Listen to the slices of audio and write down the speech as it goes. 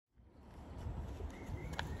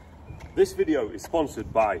This video is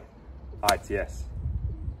sponsored by ITS.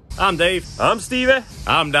 I'm Dave. I'm Stevie.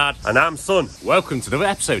 I'm Dad. And I'm Son. Welcome to another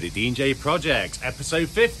episode of D&J Projects, episode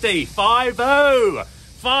 50. 50.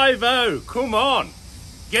 50. Come on.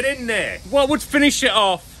 Get in there. What would finish it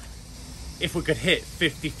off if we could hit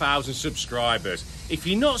 50,000 subscribers? If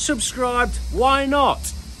you're not subscribed, why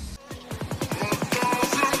not?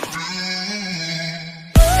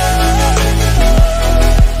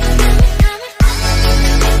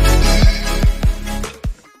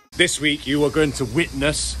 This week you are going to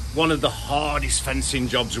witness one of the hardest fencing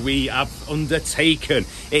jobs we have undertaken.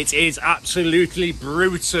 It is absolutely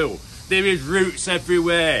brutal. There is roots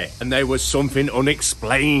everywhere and there was something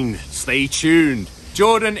unexplained. Stay tuned.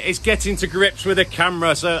 Jordan is getting to grips with the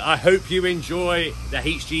camera, so I hope you enjoy the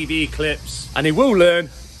HGV clips and he will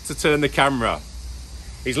learn to turn the camera.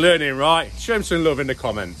 He's learning, right? Show him some love in the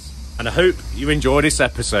comments and I hope you enjoy this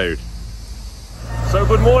episode. So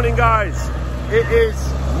good morning guys. It is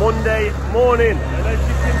Monday morning, and as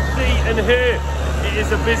you can see and hear, it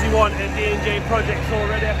is a busy one at D&J Projects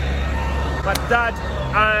already. My dad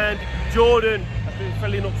and Jordan have been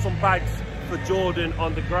filling up some bags for Jordan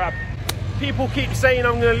on the grab. People keep saying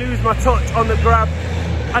I'm going to lose my touch on the grab.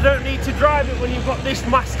 I don't need to drive it when you've got this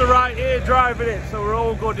master right here driving it, so we're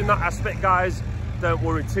all good in that aspect, guys. Don't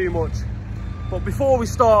worry too much. But before we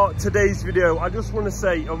start today's video, I just want to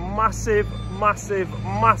say a massive,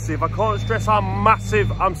 I can't stress how massive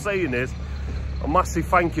I'm saying this, a massive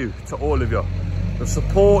thank you to all of you. The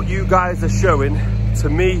support you guys are showing to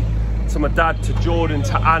me, to my dad, to Jordan,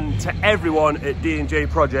 to Anne, to everyone at D&J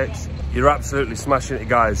Projects. You're absolutely smashing it,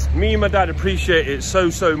 guys. Me and my dad appreciate it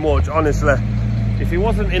so much, honestly. If he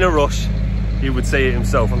wasn't in a rush, he would say it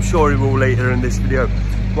himself. I'm sure he will later in this video.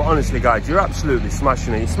 But honestly guys, you're absolutely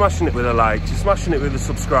smashing it. You're smashing it with a like, you're smashing it with the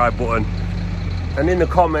subscribe button. And in the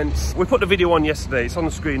comments, we put the video on yesterday, it's on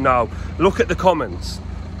the screen now. Look at the comments.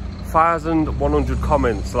 1,100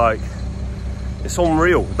 comments, like, it's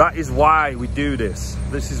unreal. That is why we do this.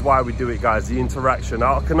 This is why we do it, guys, the interaction.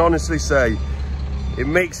 I can honestly say, it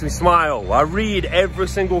makes me smile. I read every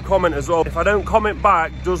single comment as well. If I don't comment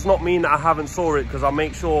back, does not mean that I haven't saw it, because I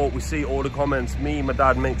make sure we see all the comments. Me and my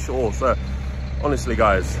dad make sure. So honestly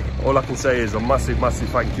guys, all I can say is a massive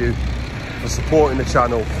thank you for supporting the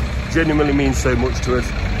channel. Genuinely means so much to us.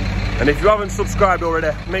 And if you haven't subscribed already,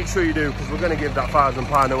 make sure you do, because we're going to give that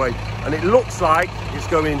 £1,000 away. And it looks like it's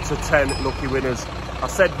going to 10 lucky winners. I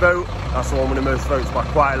said vote, that's the one with the most votes by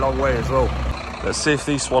quite a long way as well. Let's see if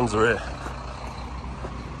these swans are here.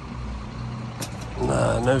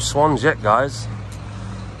 Nah, no swans yet, guys.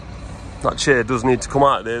 That chair does need to come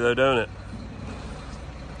out there though, don't it?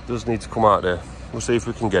 Does need to come out there. We'll see if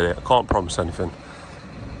we can get it. I can't promise anything,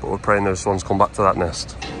 but we're praying those swans come back to that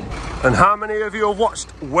nest. And how many of you have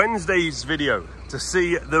watched Wednesday's video to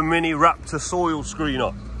see the mini raptor soil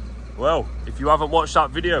screener? Well, if you haven't watched that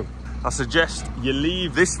video, I suggest you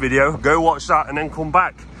leave this video, go watch that, and then come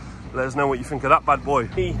back. Let us know what you think of that bad boy.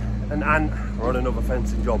 Me and Anne are on another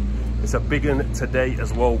fencing job. It's a big one today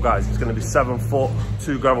as well, guys. It's going to be 7 foot,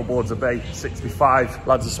 2 gravel boards a bay, 65.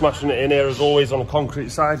 Lads are smashing it in here as always on the concrete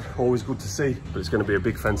side. Always good to see. But it's going to be a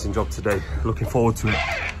big fencing job today. Looking forward to it.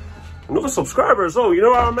 Another subscriber as well. You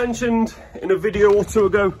know how I mentioned in a video or two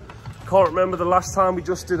ago, can't remember the last time we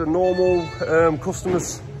just did a normal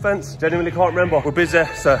customer's fence. Genuinely can't remember. We're busy,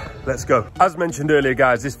 so let's go. As mentioned earlier,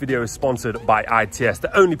 guys, this video is sponsored by ITS,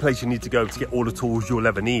 the only place you need to go to get all the tools you'll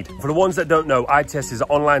ever need. For the ones that don't know, ITS is an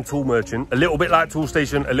online tool merchant, a little bit like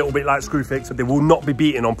Toolstation, a little bit like Screwfix, but they will not be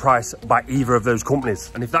beaten on price by either of those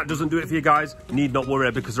companies. And if that doesn't do it for you guys, you need not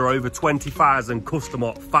worry, because there are over 20,000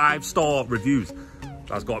 customer 5-star reviews.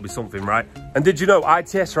 That's got to be something, right? And did you know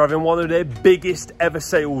ITS are having one of their biggest ever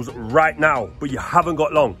sales right now? But you haven't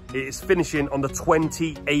got long. It is finishing on the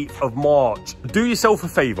 28th of March. Do yourself a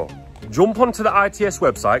favor. Jump onto the ITS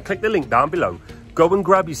website, click the link down below. Go and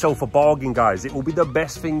grab yourself a bargain, guys. It will be the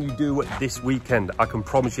best thing you do this weekend. I can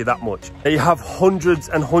promise you that much. They have hundreds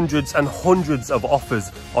and hundreds and hundreds of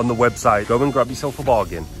offers on the website. Go and grab yourself a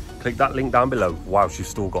bargain. Click that link down below whilst you've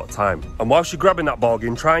still got time. And whilst you're grabbing that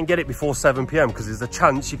bargain, try and get it before 7 PM, because there's a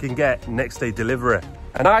chance you can get next day delivery.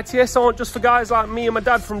 And ITS aren't just for guys like me and my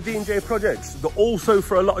dad from D&J Projects. They're also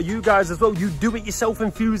for a lot of you guys as well, you do-it-yourself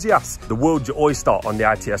enthusiasts. The world's your oyster on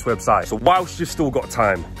the ITS website. So whilst you've still got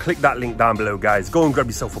time, click that link down below, guys. Go and grab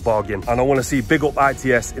yourself a bargain. And I want to see big up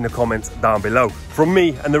ITS in the comments down below. From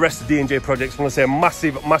me and the rest of D&J Projects, I want to say a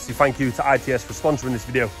massive thank you to ITS for sponsoring this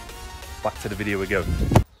video. Back to the video we go.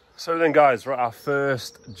 So then guys, we're at our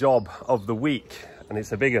first job of the week, and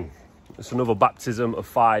it's a big one. It's another baptism of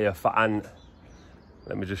fire for Anne.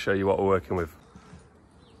 Let me just show you what we're working with.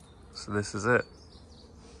 So this is it.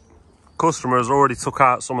 customer has already took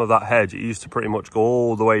out some of that hedge. It used to pretty much go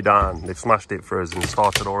all the way down. They've smashed it for us and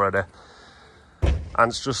started already.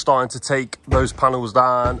 And it's just starting to take those panels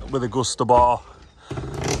down with a guster bar.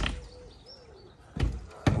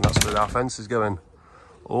 And that's where our fence is going.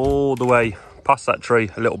 All the way past that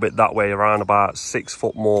tree, a little bit that way, around about 6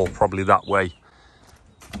 foot more, probably that way.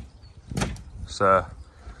 So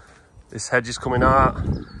this hedge is coming out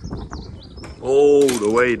all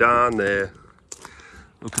the way down there.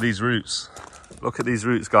 Look at these roots. Look at these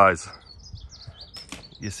roots, guys.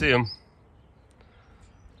 You see them?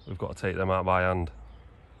 We've got to take them out by hand.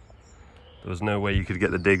 There was no way you could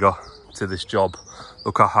get the digger to this job.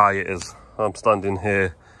 Look how high it is. I'm standing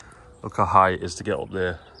here. Look how high it is to get up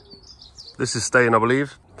there. This is staying, I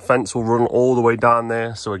believe. Fence will run all the way down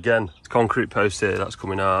there. So again, concrete post here, that's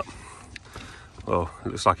coming out. Well, it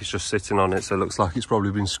looks like it's just sitting on it, so it looks like it's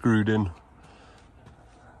probably been screwed in.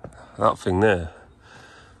 That thing there.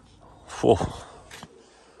 Whoa.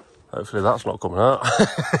 Hopefully that's not coming out.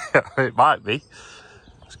 It might be.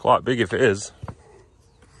 It's quite big if it is.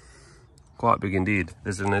 Quite big indeed.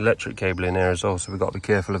 There's an electric cable in here as well, so we've got to be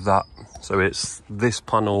careful of that. So it's this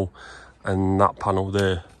panel and that panel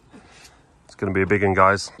there. It's going to be a big one,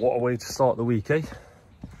 guys. What a way to start the week, eh?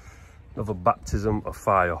 Another baptism of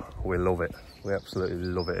fire. We love it. We absolutely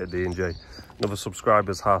love it at D&J. Another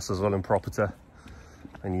subscriber's house as well in property.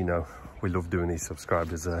 And you know, we love doing these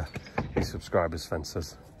subscribers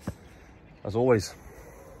fences. As always,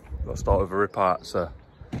 we've got to start with a rip out, so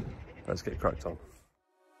let's get cracked on.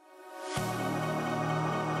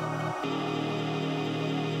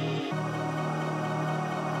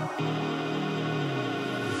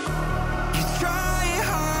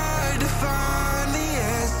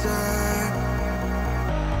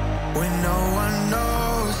 When no one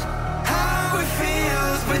knows how it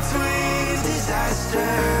feels between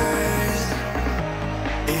disasters,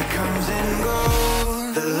 it comes and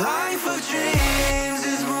goes. The life of dreams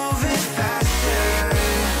is moving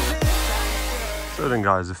faster. So then,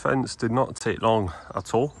 guys, the fence did not take long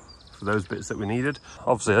at all for those bits that we needed.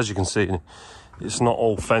 Obviously, as you can see, it's not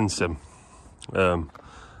all fencing. The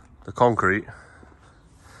concrete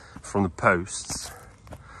from the posts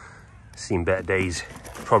seen better days.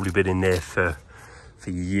 Probably been in there for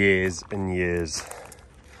years and years.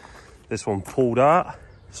 This one pulled out.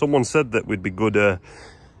 Someone said that we'd be good at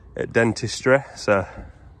dentistry, so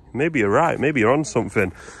maybe you're right, maybe you're on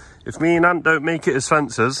something. If me and Ant don't make it as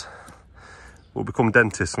fencers, we'll become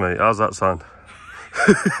dentists, mate. How's that sound?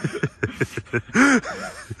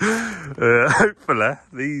 Hopefully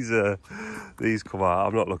these come out.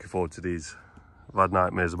 I'm not looking forward to these. I've had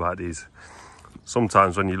nightmares about these.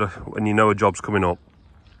 Sometimes when you know a job's coming up,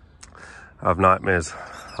 I have nightmares.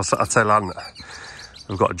 I tell Ant,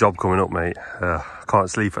 we've got a job coming up, mate. I can't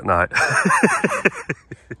sleep at night. I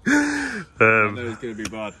know it's going to be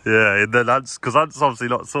bad. Yeah, and then because Ant's obviously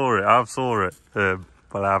not saw it. I've saw it,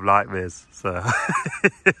 but I have nightmares. So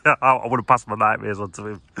I want to pass my nightmares on to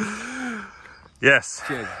him. Yes.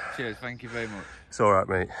 Cheers. Thank you very much. It's all right,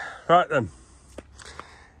 mate. Right then.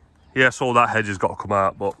 Yes, all that hedge has got to come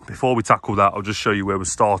out, but before we tackle that, I'll just show you where we're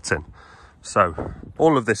starting. So,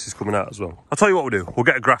 all of this is coming out as well. I'll tell you what we'll do. We'll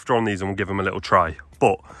get a grafter on these and we'll give them a little try.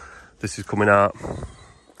 But this is coming out.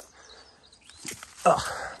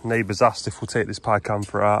 Neighbours asked if we'll take this pie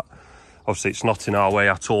camphor out. Obviously, it's not in our way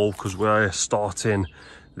at all because we're starting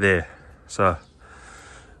there. So,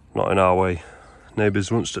 not in our way. Neighbours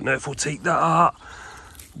wants to know if we'll take that out.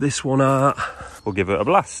 This one out. We'll give it a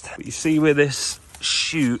blast. But you see where this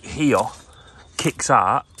shoot here kicks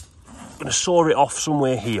out? I'm going to saw it off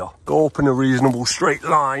somewhere here, go up in a reasonable straight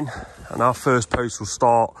line, and our first post will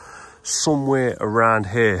start somewhere around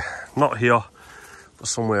here. Not here, but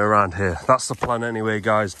somewhere around here. That's the plan anyway,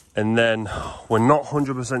 guys. And then we're not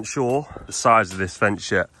 100% sure the size of this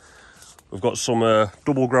fence yet. We've got some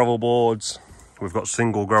double gravel boards, we've got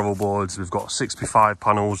single gravel boards, we've got 65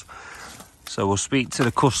 panels. So we'll speak to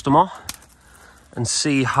the customer and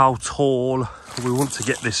see how tall we want to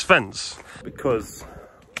get this fence, because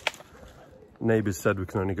neighbours said we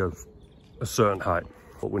can only go a certain height,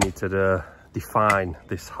 but we need to define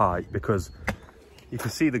this height, because you can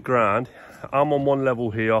see the ground. I'm on one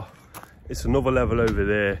level here, it's another level over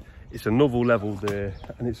there, it's another level there,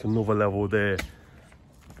 and it's another level there.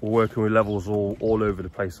 We're working with levels all over the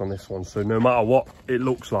place on this one, so no matter what it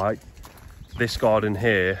looks like, this garden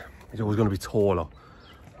here is always going to be taller.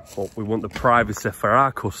 But we want the privacy for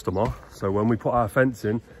our customer, so when we put our fence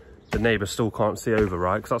in, the neighbour still can't see over,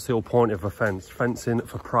 right? Because that's the whole point of a fence. Fencing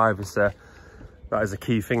for privacy, that is a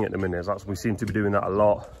key thing at the minute. We seem to be doing that a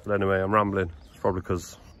lot. But anyway, I'm rambling. It's probably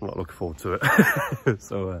because I'm not looking forward to it.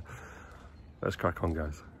 So let's crack on,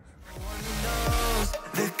 guys.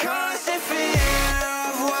 The constant fear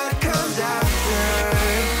of what comes after.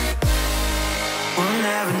 We'll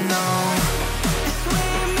never know. It's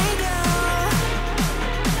weighing me down.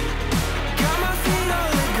 Got my feet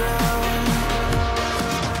on the ground.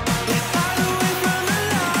 Let's hide away from the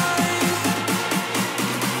lights.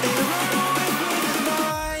 They run away from the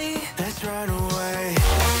night. Let's run away.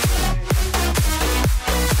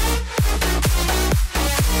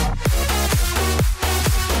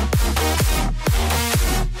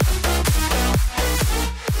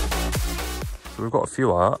 We've got a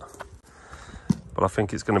few out, but I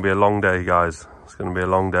think it's going to be a long day, guys. It's going to be a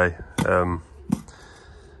long day.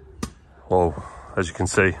 Well, as you can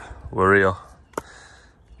see, we're here.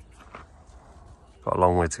 Got a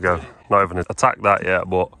long way to go. Not even attacked that yet,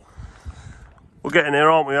 but we're getting there,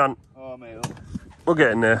 aren't we, Ant? Oh, mate. We're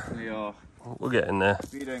getting there. We are. We're getting there.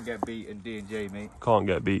 We don't get beaten D&J, mate. Can't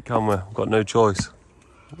get beat, can we? We've got no choice.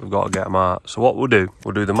 We've got to get them out. So what we'll do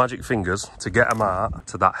the magic fingers to get them out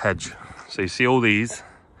to that hedge. So you see all these,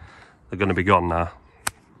 they're going to be gone now.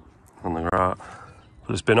 And they're out.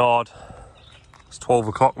 But it's been hard. It's 12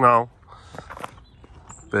 o'clock now.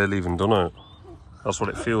 Barely even done it. That's what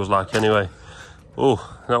it feels like anyway. Oh,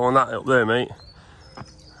 don't want that up there, mate.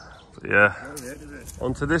 But yeah.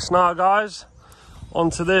 Onto this now, guys.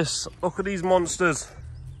 Onto this. Look at these monsters.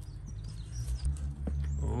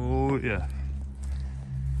 Oh, yeah.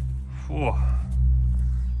 Whoa.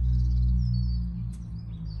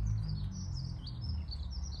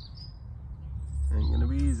 Ain't gonna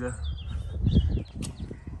be easy.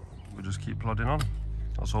 We just keep plodding on.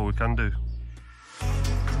 That's all we can do.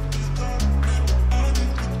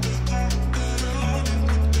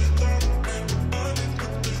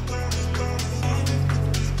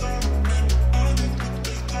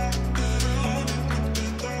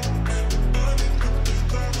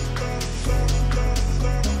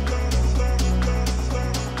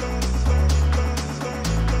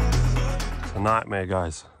 It's a nightmare,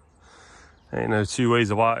 guys. Ain't no two ways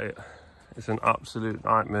about it. It's an absolute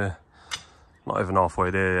nightmare. Not even halfway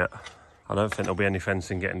there yet. I don't think there'll be any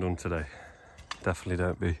fencing getting done today. Definitely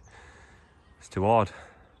don't be. It's too hard.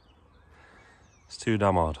 It's too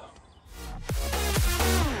damn hard.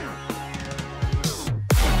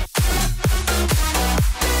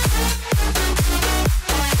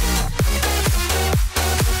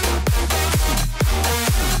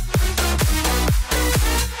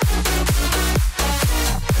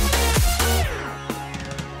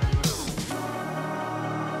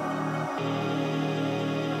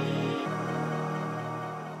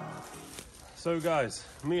 So guys,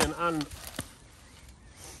 me and Anne,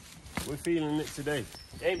 we're feeling it today.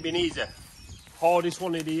 It ain't been easy. Hardest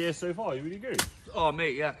one of the year so far, you really agree? Oh,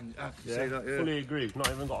 mate, yeah, I can say that, yeah. Fully agree, not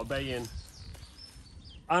even got a bay in.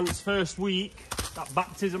 Anne's first week, that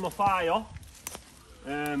baptism of fire.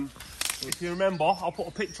 If you remember, I'll put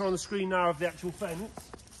a picture on the screen now of the actual fence.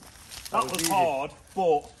 That was hard,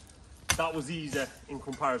 but that was easy in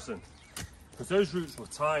comparison. Because those roots were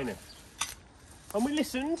tiny. And we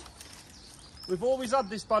listened. We've always had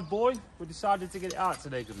this bad boy. We decided to get it out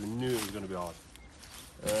today because we knew it was going to be hard.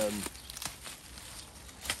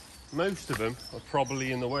 Most of them are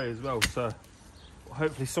probably in the way as well, so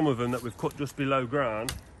hopefully some of them that we've cut just below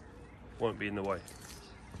ground won't be in the way.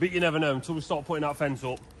 But you never know until we start putting that fence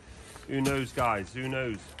up. Who knows, guys? Who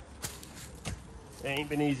knows? It ain't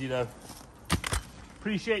been easy though.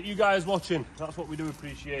 Appreciate you guys watching. That's what we do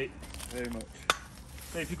appreciate. Very much.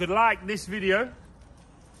 So if you could like this video,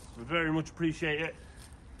 we'd very much appreciate it.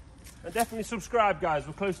 And definitely subscribe, guys.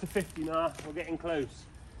 We're close to 50 now. We're getting close.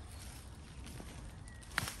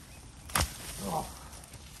 Oh.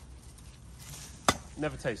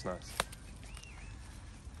 Never tastes nice.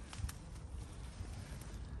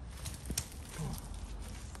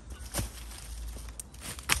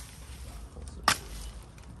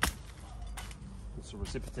 It's a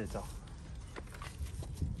precipitator.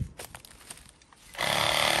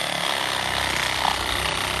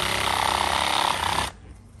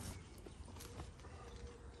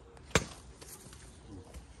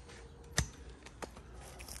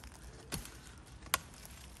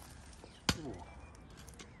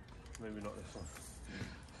 Maybe not this one.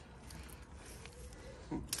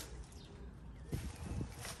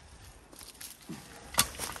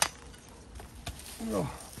 Oh.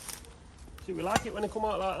 See, we like it when they come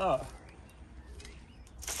out like that.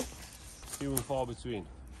 Few and far between.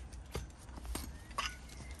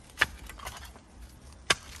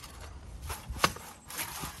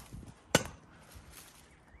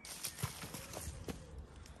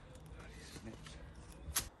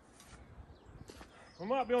 We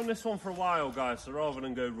might be on this one for a while, guys, so rather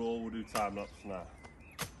than go raw, we'll do time lapse now.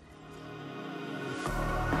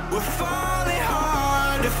 We're falling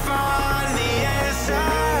hard to find the answer.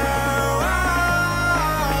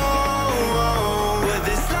 With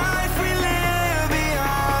this life we live, be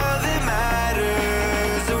all that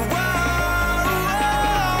matters.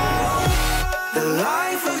 The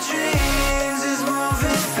life of dreams is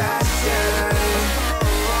moving faster,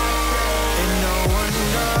 and no one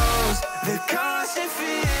knows the constant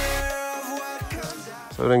fear of what comes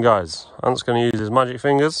out. So then guys, Ant's going to use his magic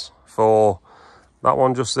fingers for that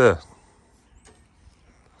one just there.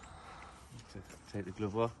 Take the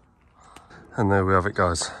glove off. And there we have it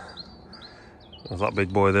guys. There's that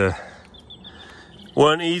big boy there.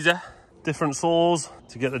 Weren't easy, different saws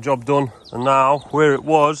to get the job done. And now, where it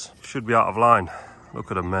was, should be out of line.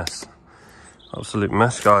 Look at a mess. Absolute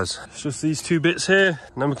mess guys. It's just these two bits here,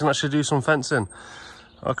 and then we can actually do some fencing.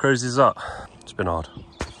 How crazy is that? It's been hard.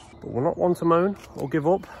 But we're not one to moan or give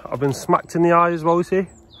up. I've been smacked in the eye as well, you see.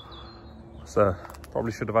 So,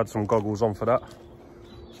 probably should have had some goggles on for that.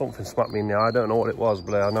 Something smacked me in the eye. I don't know what it was,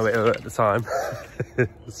 but I know it hurt at the time.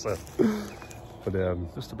 So, but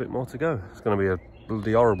just a bit more to go. It's going to be a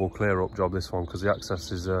bloody horrible clear-up job, this one, because the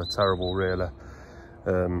access is terrible, really,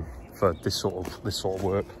 for this sort of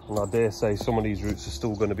work. And I dare say some of these routes are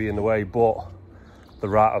still going to be in the way, but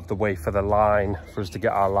they're out of the way for the line, for us to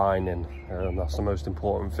get our line in. That's the most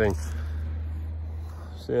important thing.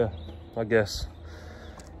 So yeah, I guess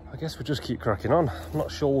we'll just keep cracking on. I'm not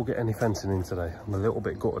sure we'll get any fencing in today. I'm a little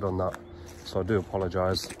bit gutted on that, so I do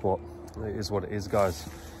apologise, but it is what it is, guys.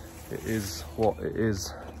 It is what it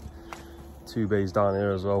is. 2 bays down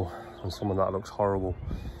here as well, and some of that looks horrible.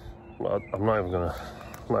 I'm not even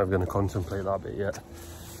gonna contemplate that bit yet.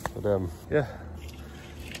 But yeah,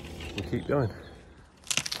 we'll keep going.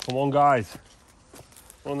 Come on, guys.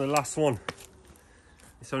 We're on the last one.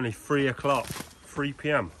 It's only 3 o'clock, 3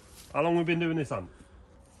 p.m. How long have we been doing this, Ant?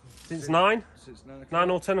 Since 9? Since 9 o'clock. 9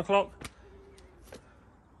 or 10 o'clock?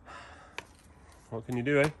 What can you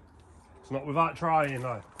do, eh? It's not without trying,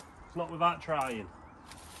 though. It's not without trying.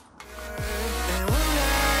 And we'll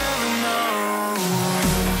never know.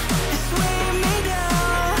 It's weighing me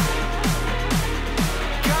down.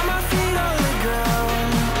 Got my feet on the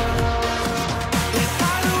ground. Let's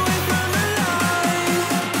hide away from the light.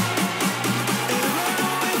 And run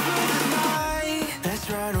away from the night. Let's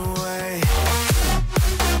run away.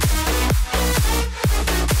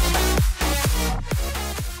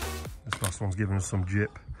 This last one's giving us some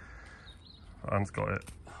jip. Ant's got it.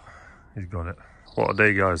 He's got it. What a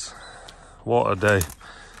day, guys. What a day.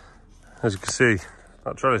 As you can see,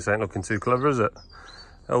 that trellis ain't looking too clever, is it?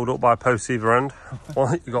 Held up by posts either end.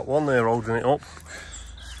 You've got one there holding it up.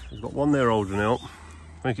 You've got one there holding it up.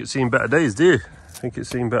 I think it's seen better days, do you? I think it's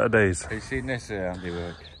seen better days. Have you seen this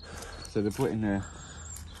handiwork? So they're putting their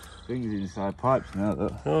things inside pipes now,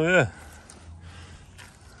 look. Oh yeah.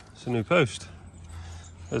 It's a new post.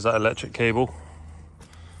 There's that electric cable.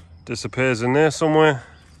 Disappears in there somewhere.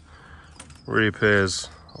 Reappears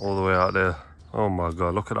all the way out there. Oh my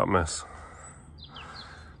god, look at that mess.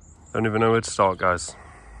 Don't even know where to start, guys.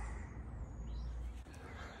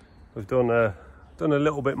 We've done a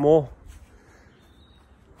little bit more.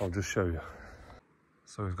 I'll just show you.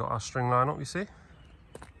 So we've got our string line up, you see?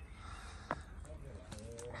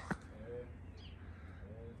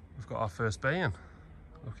 We've got our first bay in.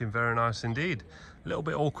 Looking very nice indeed. A little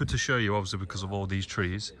bit awkward to show you, obviously, because of all these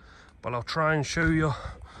trees. But I'll try and show you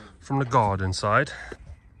from the garden side.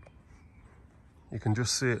 You can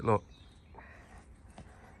just see it, look.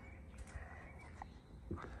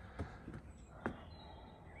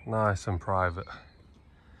 Nice and private.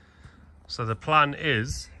 So the plan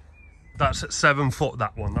is, that's at 7 foot,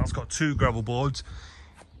 that one. That's got 2 gravel boards.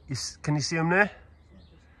 Can you see them there?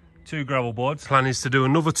 2 gravel boards. Plan is to do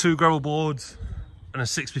another 2 gravel boards and a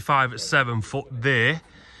 65 at 7 foot there.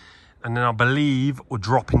 And then I believe we're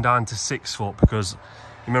dropping down to 6 foot, because you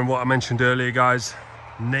remember what I mentioned earlier, guys?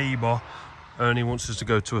 Neighbour only wants us to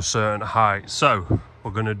go to a certain height. So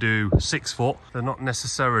we're going to do 6 foot. They're not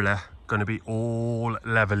necessarily going to be all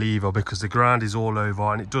level either, because the ground is all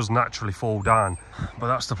over and it does naturally fall down. But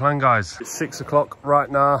that's the plan, guys. It's 6 o'clock right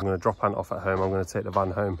now. I'm going to drop Ant off at home. I'm going to take the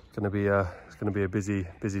van home. It's going to be a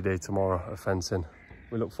busy day tomorrow of fencing.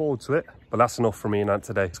 We look forward to it, but that's enough for me and Ant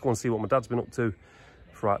today. Let's go and see what my dad's been up to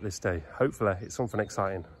throughout this day. Hopefully it's something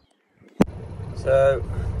exciting. So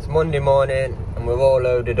it's Monday morning and we're all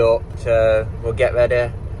loaded up, so we'll get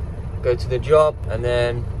ready, go to the job, and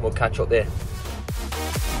then we'll catch up there.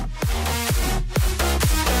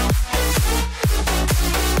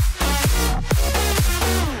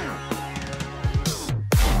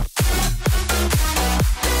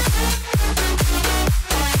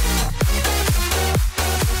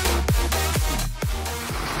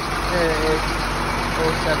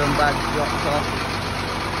 7 bags dropped off.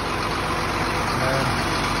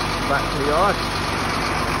 Back to the yard.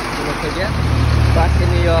 Look again. Back in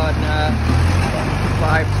the yard now.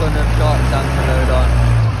 5 ton of shark tank to load on.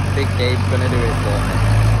 Big Dave's gonna do it for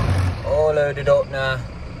me. All loaded up now.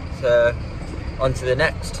 So on to the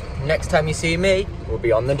next. Next time you see me, we'll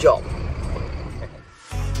be on the job.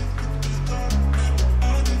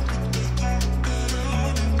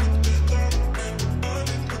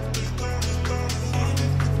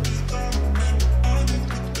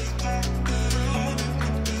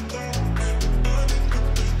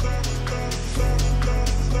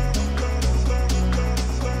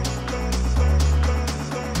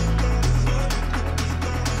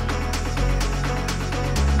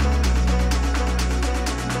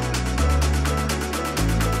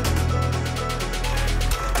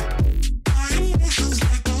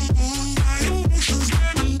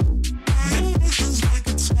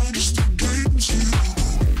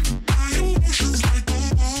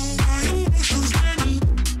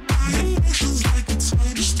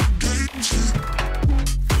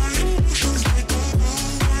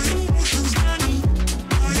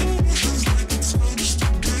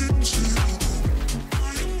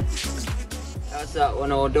 That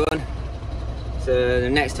one all done. So the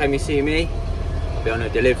next time you see me, I'll be on a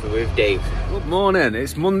delivery with Dave. Good morning,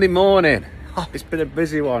 it's Monday morning. Oh, it's been a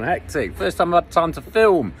busy one, hectic. First time I've had time to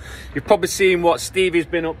film. You've probably seen what Stevie's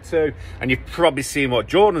been up to, and you've probably seen what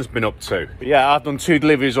Jordan's been up to. But yeah, I've done 2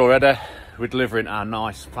 deliveries already. We're delivering our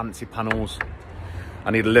nice fancy panels.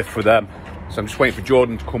 I need a lift for them. So I'm just waiting for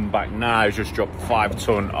Jordan to come back now. He's just dropped 5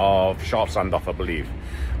 ton of sharp sand off, I believe,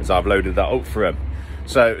 as I've loaded that up for him.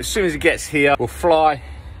 So as soon as he gets here, we'll fly,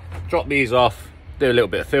 drop these off, do a little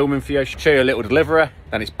bit of filming for you, show you a little delivery.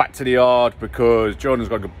 Then it's back to the yard because Jordan's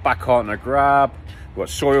got to go back on a grab. We've got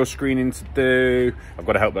soil screening to do. I've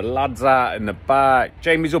got to help the lads out in the back.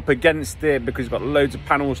 Jamie's up against it because he's got loads of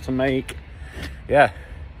panels to make. Yeah,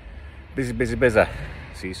 busy, busy, busy.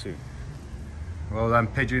 See you soon. Well, them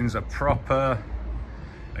pigeons are proper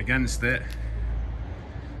against it.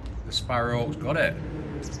 The sparrowhawk's got it.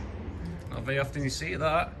 Not very often you see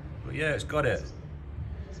that, but yeah, it's got it.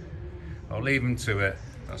 I'll leave them to it.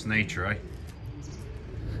 That's nature, eh?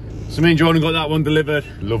 So me and Jordan got that one delivered.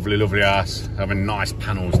 Lovely, lovely ass. Having nice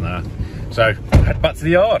panels now. So head back to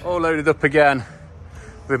the yard. All loaded up again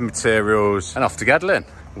with materials and off to Gedlin.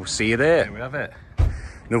 We'll see you there. There we have it.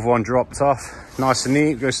 Another one dropped off. Nice and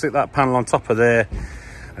neat. Go stick that panel on top of there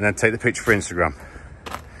and then take the picture for Instagram.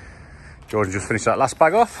 Jordan just finished that last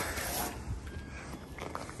bag off.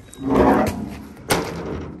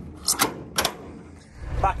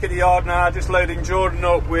 Back at the yard now, just loading Jordan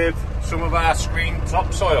up with some of our screen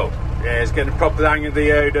topsoil. Yeah, he's getting a proper hang of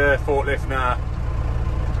the old forklift now.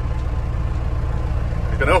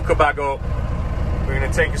 He's going to hook a bag up. We're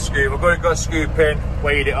going to take a scoop. We've got a scoop in,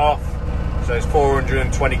 weighed it off. So it's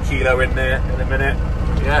 420 kilo in there in a minute.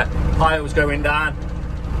 Yeah, pile's going down.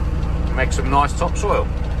 Make some nice topsoil.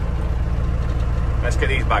 Let's get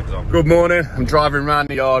these bags on. Good morning. I'm driving around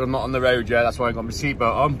the yard. I'm not on the road yet. That's why I got my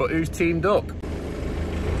seatbelt on. But who's teamed up?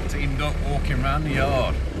 Teamed up walking around the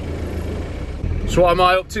yard. So what am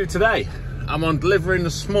I up to today? I'm on delivering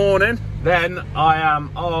this morning. Then I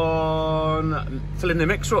am on filling the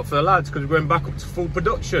mixer up for the lads because we're going back up to full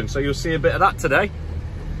production. So you'll see a bit of that today.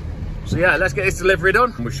 So yeah, let's get this delivery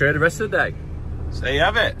done and we'll show you the rest of the day. So there you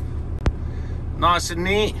have it. Nice and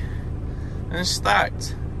neat and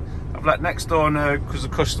stacked. I've let next door know because the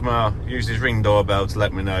customer used his Ring doorbell to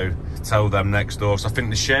let me know to tell them next door. So I think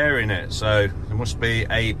they're sharing it. So there must be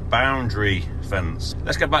a boundary fence.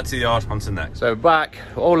 Let's get back to the yard, on to next. So back,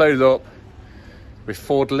 all loaded up with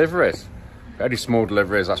 4 deliveries. Very small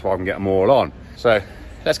deliveries, that's why I can get them all on. So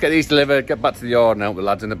let's get these delivered, get back to the yard and help the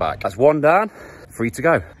lads in the back. That's 1 down, 3 to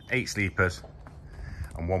go. 8 sleepers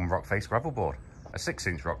and 1 rock face gravel board. A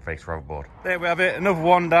 6-inch rock face gravel board. There we have it, another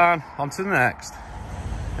 1 down, on to the next.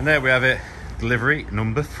 And there we have it, delivery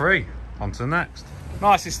number 3. On to the next.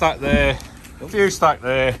 Nicely stacked there, a few stacked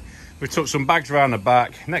there. We took some bags around the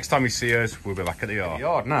back. Next time you see us, we'll be back at the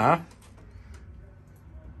yard. Now.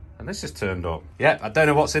 And this is turned up. Yeah, I don't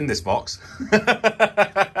know what's in this box.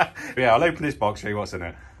 Yeah, I'll open this box, show you what's in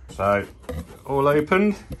it. So, all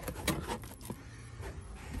opened.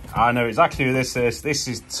 I know exactly who this is. This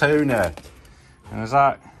is Tuna. And is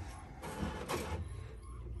that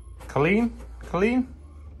Colleen?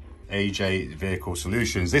 AJ Vehicle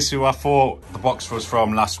Solutions. This is who I thought the box was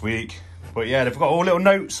from last week. But yeah, they've got all little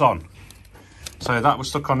notes on. So that was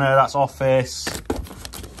stuck on there, that's office.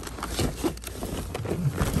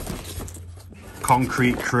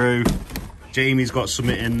 Concrete crew. Jamie's got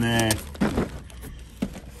something in there.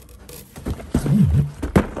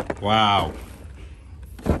 Wow.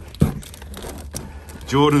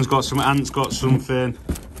 Jordan's got some, Ant's got something.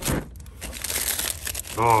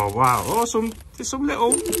 Oh wow, oh some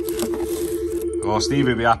little, oh Stevie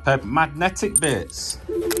will be happy, magnetic bits.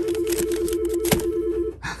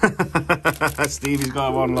 Stevie's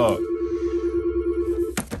got one, look.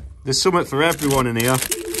 There's something for everyone in here.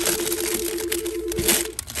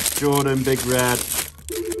 Jordan, Big Red.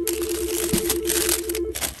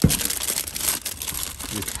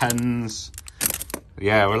 With pens.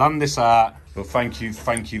 Yeah, we'll hand this out. But thank you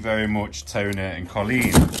very much, Tony and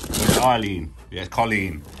Colleen. Eileen. Yeah,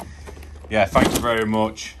 Colleen. Yeah, thank you very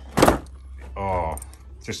much. Oh,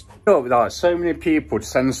 just like so many people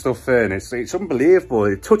send stuff in. It's unbelievable.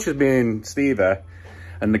 It touches me and Stevie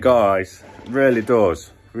and the guys. It really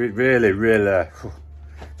does. Really.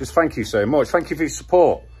 Just thank you so much. Thank you for your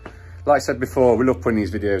support. Like I said before, we love putting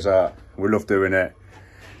these videos out. We love doing it.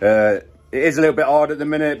 It is a little bit hard at the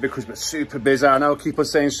minute because we're super busy. I know I keep on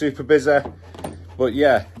saying super busy. But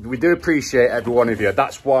yeah, we do appreciate every one of you.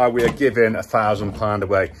 That's why we are giving £1,000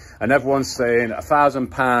 away. And everyone's saying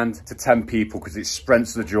 £1,000 to 10 people because it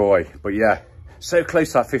spreads the joy. But yeah, so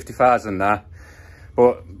close to that 50,000 now.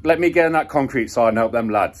 But let me get in that concrete side and help them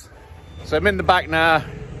lads. So I'm in the back now.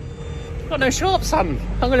 Got no sharp sand.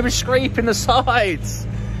 I'm going to be scraping the sides.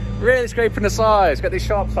 Really scraping the sides. Get this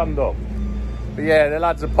sharp sand up. But yeah, the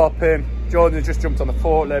lads are popping. Jordan just jumped on the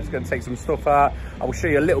forklift, going to take some stuff out. I will show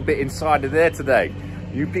you a little bit inside of there today.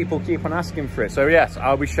 You people keep on asking for it. So yes,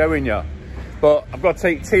 I'll be showing you. But I've got to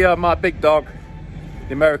take Tia, my big dog,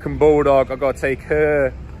 the American Bulldog. I've got to take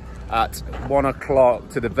her at 1 o'clock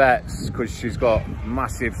to the vets because she's got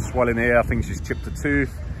massive swelling here. I think she's chipped a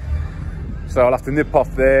tooth. So I'll have to nip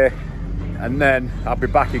off there. And then I'll be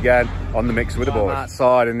back again on the mix with the boys. I'm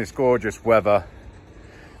outside in this gorgeous weather.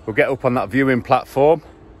 We'll get up on that viewing platform.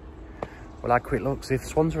 We'll have a quick look, see if the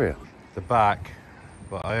swans are here. The back,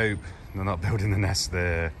 but I hope they're not building the nest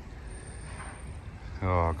there.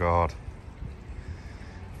 Oh God.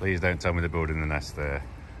 Please don't tell me they're building the nest there.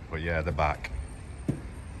 But yeah, the back.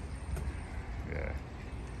 Yeah.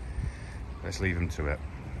 Let's leave them to it.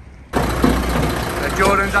 So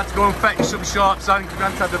Jordan's had to go and fetch some sharp sand because we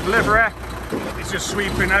haven't had the delivery. It's just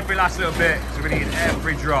sweeping every last little bit, so we need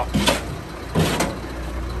every drop.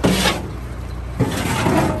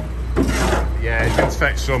 Yeah, he's going to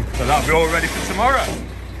fetch some, so that'll be all ready for tomorrow.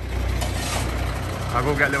 I'll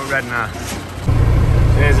go get a little red now.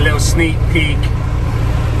 There's a little sneak peek.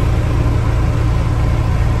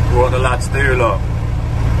 What the lads do, look.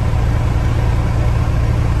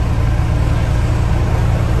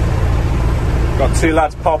 Got 2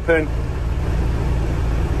 lads popping.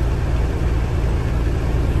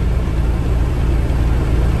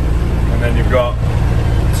 And then you've got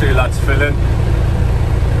 2 lads filling.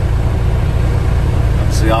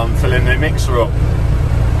 See, I'm filling the mixer up.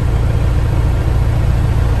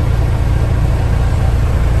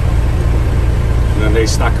 And then they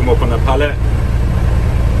stack them up on the pallet.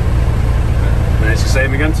 And then it's the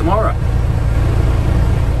same again tomorrow.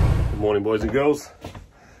 Good morning, boys and girls.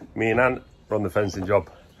 Me and Ant are on the fencing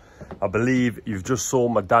job. I believe you've just saw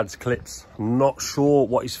my dad's clips. I'm not sure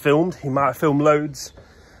what he's filmed. He might have filmed loads,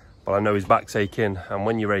 but I know his back's aching. And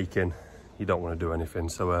when you're aching, you don't want to do anything.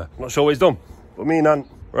 So I'm not sure what he's done. But me and Ant,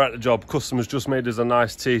 we're at the job. Customers just made us a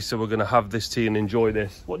nice tea, so we're going to have this tea and enjoy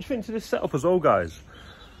this. What do you think to this setup as well, guys?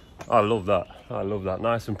 I love that. I love that.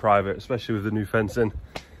 Nice and private, especially with the new fencing.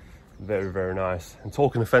 Very nice. And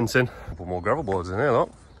talking of fencing, a couple more gravel boards in here,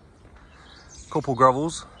 look. Couple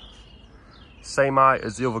gravels. Same height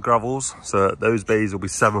as the other gravels. So those bays will be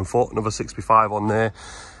 7 foot, another 65 on there.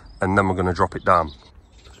 And then we're going to drop it down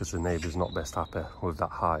because the neighbour's not best happy with that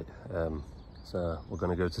height. So we're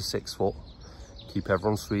going to go to 6 foot. Keep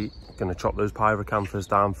everyone sweet. Gonna chop those pyrocanthus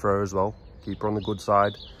down for her as well. Keep her on the good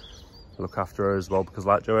side. Look after her as well, because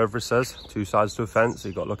like Joe Everest says, 2 sides to a fence, so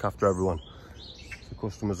you've got to look after everyone. The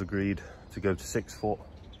customers agreed to go to 6 foot,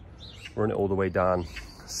 run it all the way down.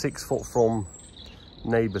 6 foot from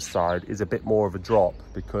neighbour's side is a bit more of a drop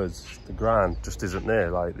because the ground just isn't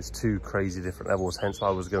there. Like, there's 2 crazy different levels, hence why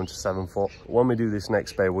I was going to 7 foot. When we do this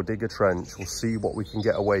next bay, we'll dig a trench, we'll see what we can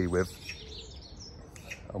get away with.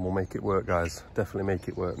 And we'll make it work, guys. Definitely make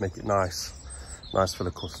it work. Make it nice. Nice for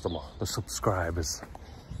the customer, the subscribers.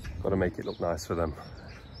 Got to make it look nice for them.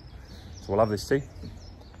 So we'll have this tea.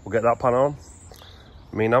 We'll get that pan on.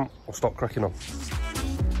 Me and Am, we'll stop cracking on.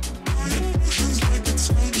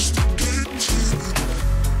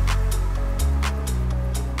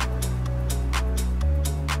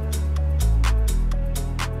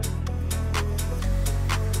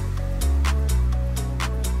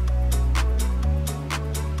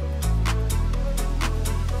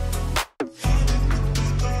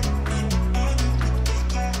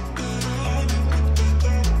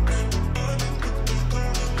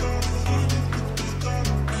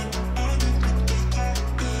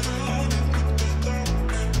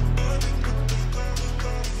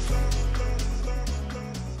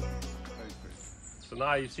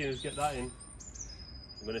 now you've seen us get that in,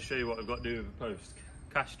 I'm going to show you what we've got to do with the post.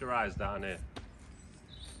 Cast your eyes down here.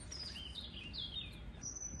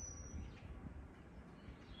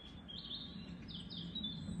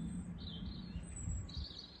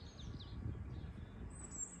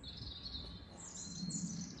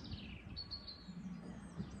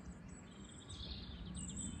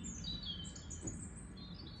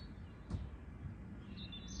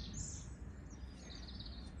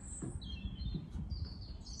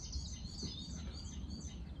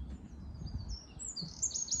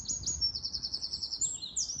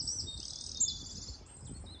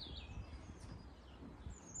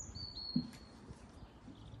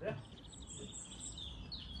 Yeah.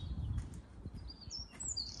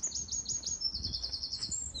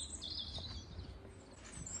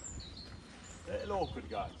 A little awkward,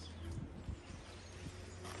 guys.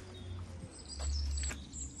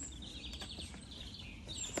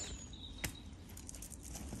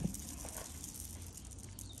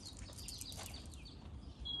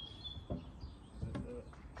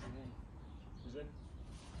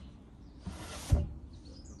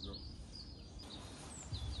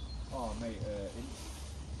 Oh, mate,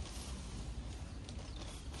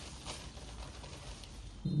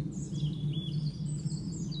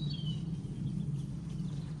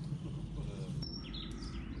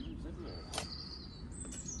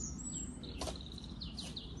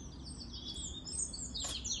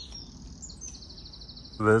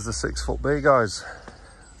 There's the 6 foot bay, guys.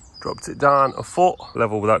 Dropped it down a foot,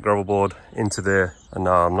 level with that gravel board into there. And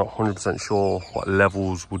now I'm not 100% sure what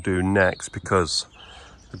levels we'll do next, because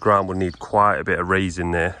the ground will need quite a bit of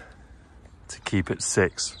raising there to keep it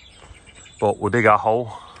 6. But we'll dig our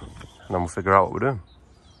hole and then we'll figure out what we're doing.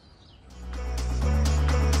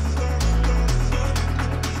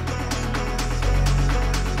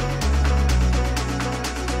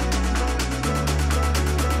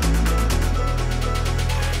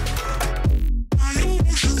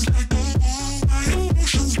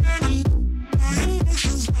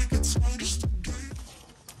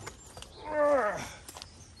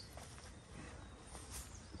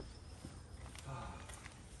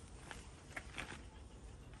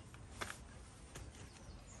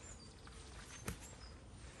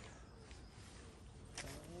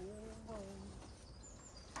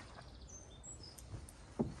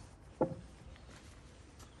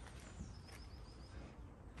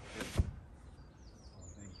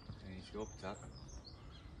 Up tap.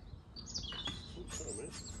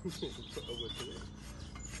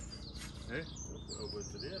 Hey? Over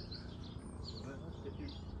to there. If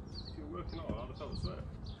you're working on it, I'd have felt sweat.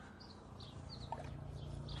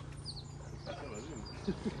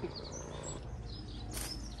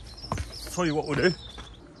 Tell you what we'll do.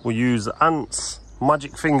 We'll use Ant's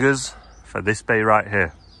magic fingers for this bay right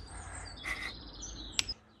here.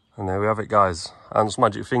 And there we have it, guys. Ant's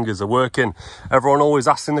magic fingers are working. Everyone always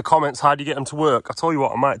asks in the comments, how do you get them to work? I tell you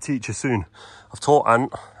what, I might teach you soon. I've taught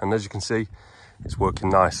Ant, and as you can see, it's working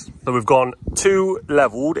nice. So we've gone 2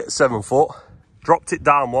 leveled at 7 foot, dropped it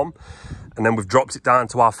down 1, and then we've dropped it down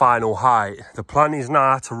to our final height. The plan is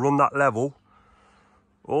now to run that level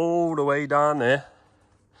all the way down there.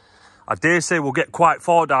 I dare say we'll get quite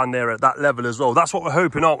far down there at that level as well. That's what we're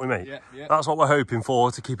hoping, aren't we, mate? Yeah, yeah. That's what we're hoping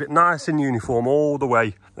for, to keep it nice and uniform all the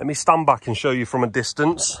way. Let me stand back and show you from a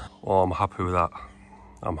distance. Oh, I'm happy with that.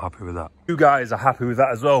 I'm happy with that. You guys are happy with that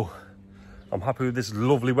as well. I'm happy with this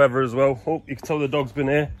lovely weather as well. Oh, you can tell the dog's been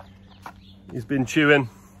here. He's been chewing.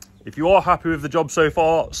 If you are happy with the job so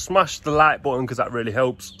far, smash the like button, because that really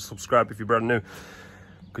helps. Subscribe if you're brand new,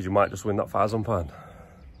 because you might just win that £1,000.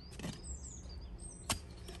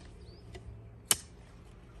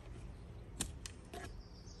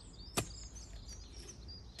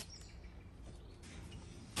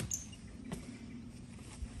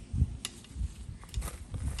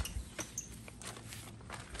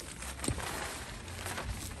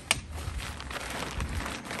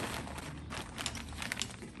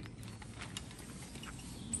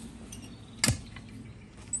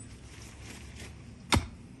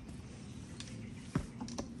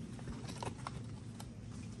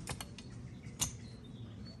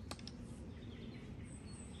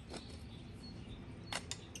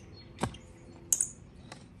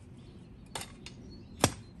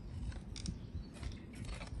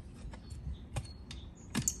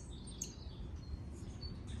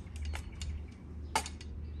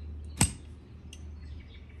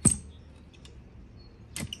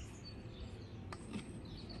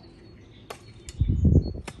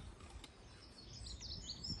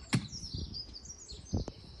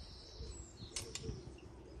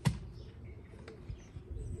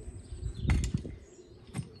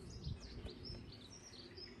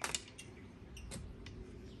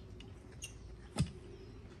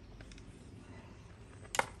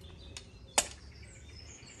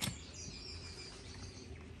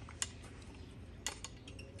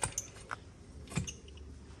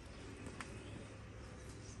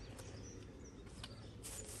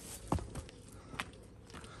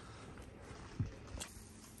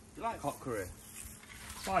 You like hot curry?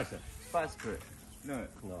 Spicy? Spicy curry? No.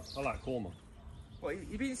 No, I like korma. What,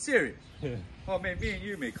 you being serious? Yeah. Oh, man, me and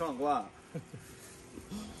you, mate, can't go out.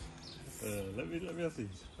 Let me have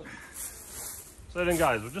these. So then,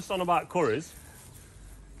 guys, we're just on about curries,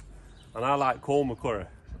 and I like korma curry,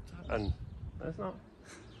 and it's not.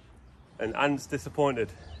 And Ant's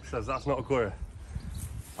disappointed. He says that's not a curry.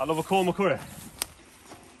 I love a korma curry.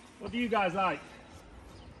 What do you guys like?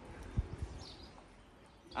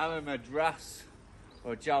 I'm a Madras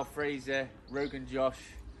or Jalfrezi, Rogan Josh,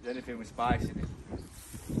 anything with spice in it.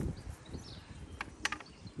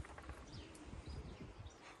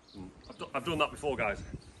 I've done that before, guys.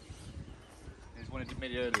 There's one I did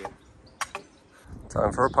made earlier.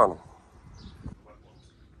 Time for a panel.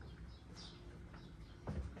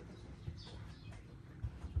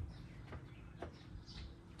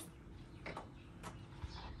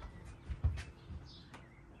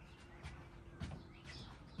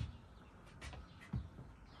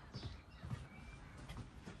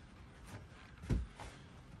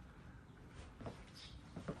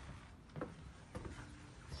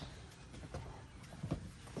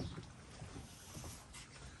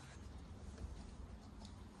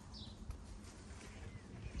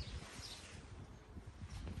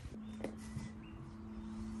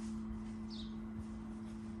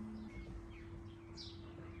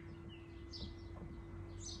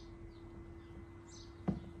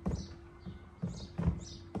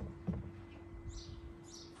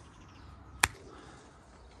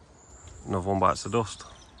 Another one bites the dust.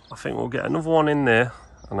 I think we'll get another one in there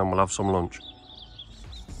and then we'll have some lunch.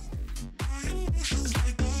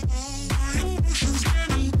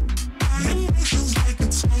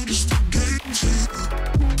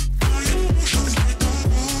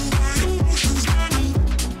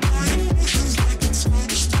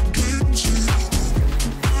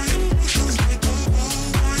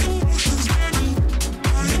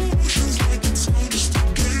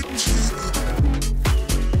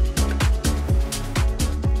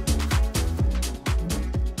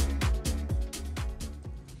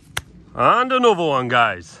 And another one,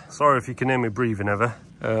 guys. Sorry if you can hear me breathing ever.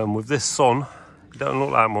 With this sun, it don't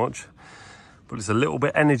look like much, but it's a little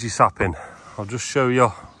bit energy sapping. I'll just show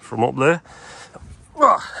you from up there.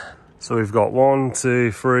 So we've got 1,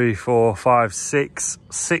 2, 3, 4, 5, 6.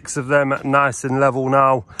 6 of them nice and level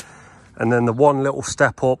now. And then the one little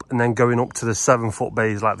step up and then going up to the 7-foot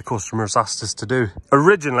bays like the customer has asked us to do.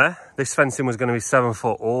 Originally, this fencing was going to be 7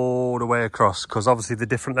 foot all the way across because obviously the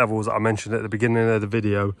different levels that I mentioned at the beginning of the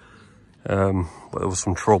video. But there was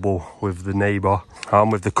some trouble with the neighbour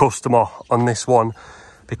and with the customer on this one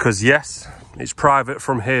because yes, it's private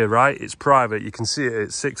from here, right? It's private, you can see it,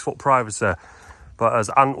 it's 6 foot privacy. But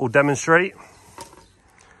as Ant will demonstrate,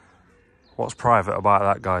 what's private about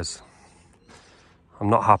that, guys?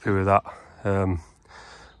 I'm not happy with that.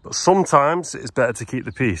 But sometimes it's better to keep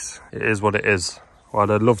the peace. It is what it is.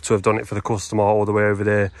 Well, I'd love to have done it for the customer all the way over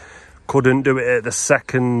there. Couldn't do it at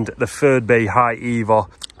the third bay height either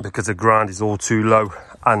because the ground is all too low.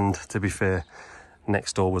 And to be fair,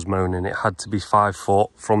 next door was moaning it had to be 5 foot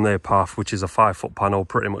from their path, which is a 5 foot panel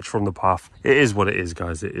pretty much from the path. It is what it is,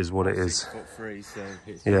 guys. It is what it is. 6'3", so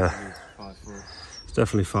it's yeah, 5 foot. it's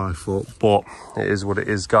definitely 5 foot, but it is what it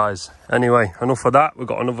is, guys. Anyway, enough of that. We've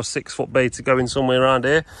got another 6 foot bay to go in somewhere around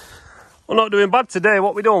here. We're not doing bad today.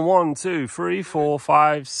 What we doing? 1, 2, 3, 4,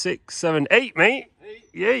 5, 6, 7, 8, mate.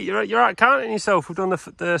 Yeah, you're out counting yourself. We've done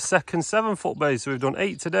the second 7 foot base, so we've done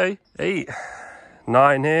 8 today. 8,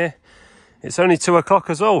 9 here. It's only 2 o'clock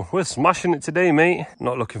as well. We're smashing it today, mate.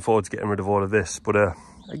 Not looking forward to getting rid of all of this, but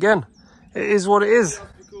again, it is what it is.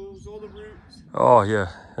 Oh yeah,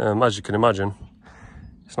 as you can imagine,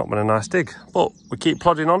 it's not been a nice dig, but we keep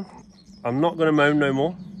plodding on. I'm not going to moan no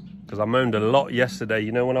more because I moaned a lot yesterday.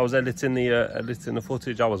 You know, when I was editing the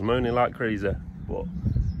footage, I was moaning like crazy, but.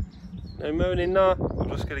 No moaning now,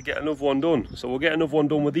 we're just going to get another one done. So we'll get another one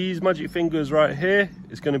done with these magic fingers right here.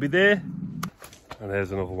 It's going to be there. And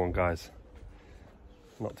there's another one, guys.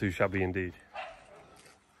 Not too shabby indeed.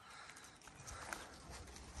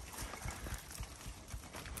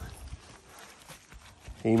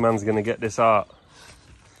 E-man's going to get this out.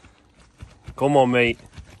 Come on, mate.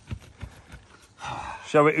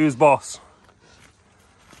 Show it who's boss.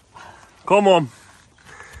 Come on.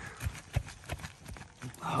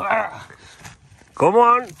 Come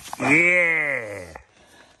on. Yeah.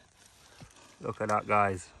 Look at that,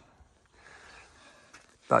 guys.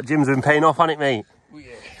 That gym's been paying off, hasn't it, mate? Oh,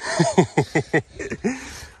 yeah.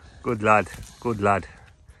 Good lad. Good lad.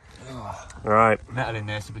 Oh, all right. metal in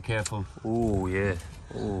there, so be careful. Oh, yeah.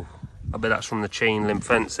 Oh, I bet that's from the chain link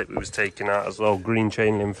fence that we was taking out as well. Green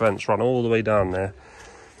chain link fence ran all the way down there.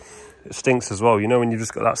 It stinks as well. You know when you've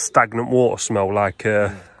just got that stagnant water smell like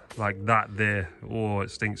that there. Oh,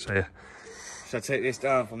 it stinks here. Should I take this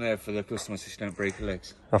down from there for the customers so she don't break her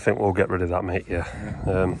legs? I think we'll get rid of that, mate,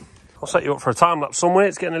 yeah. I'll set you up for a time lapse somewhere.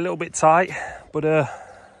 It's getting a little bit tight, but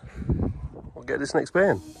we'll get this next bay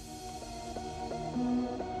in.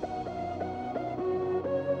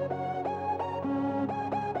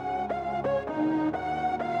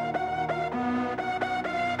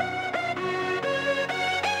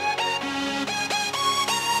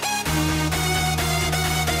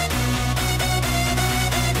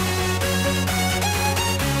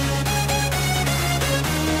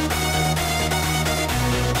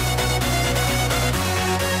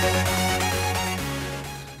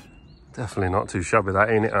 Definitely not too shabby, that,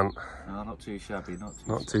 ain't it, Ant? No, not too shabby,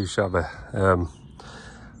 Not too shabby.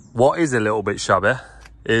 What is a little bit shabby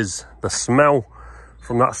is the smell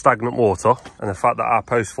from that stagnant water and the fact that our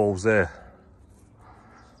post falls there.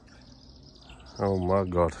 Oh my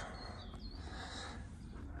God.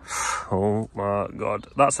 Oh my God.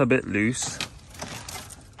 That's a bit loose.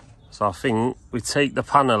 So I think we take the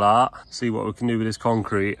panel out, see what we can do with this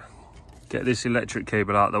concrete, get this electric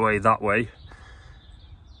cable out of the way that way,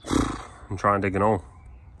 and try and dig an hole.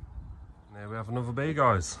 There we have another bay,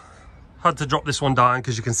 guys. Had to drop this one down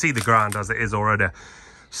because you can see the ground as it is already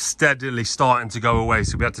steadily starting to go away,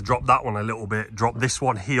 so we had to drop that one a little bit, drop this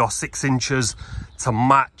one here 6 inches to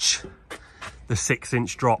match the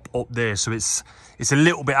 6-inch drop up there. So it's a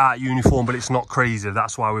little bit out of uniform, but it's not crazy.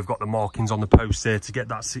 That's why we've got the markings on the post there to get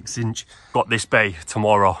that 6-inch. Got this bay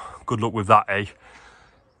tomorrow. Good luck with that, eh?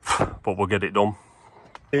 But we'll get it done.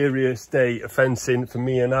 Area state fencing for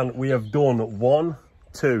me and Ant. We have done 1,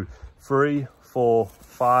 2, 3, 4,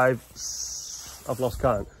 5. I've lost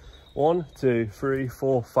count. 1, 2, 3,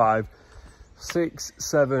 4, 5, 6,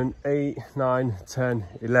 7, 8, 9, 10,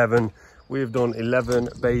 11. We have done 11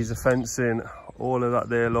 bays of fencing. All of that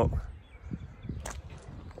there, look.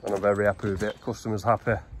 And I'm very happy with it. Customers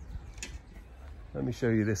happy. Let me show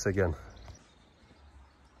you this again.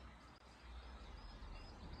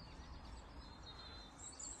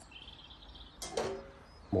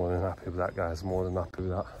 More than happy with that, guys. More than happy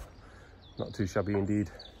with that. Not too shabby indeed.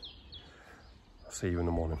 I'll see you in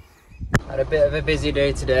the morning. Had a bit of a busy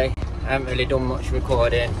day today. I haven't really done much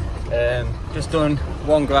recording. Just done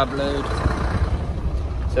 1 grab load.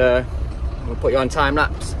 So we'll put you on time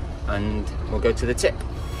lapse and we'll go to the tip.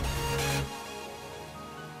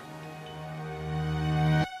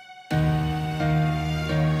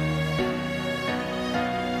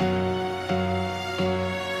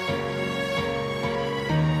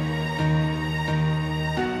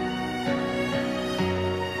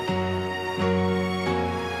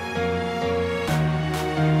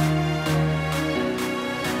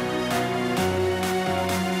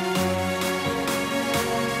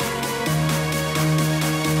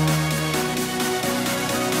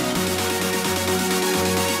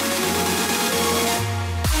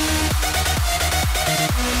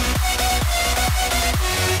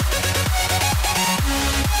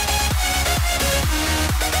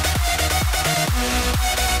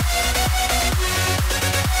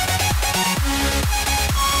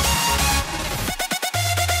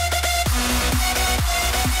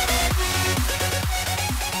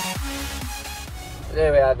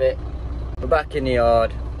 There we have it. We're back in the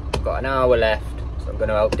yard. We've got an hour left, so I'm going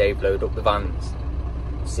to help Dave load up the vans.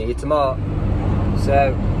 See you tomorrow.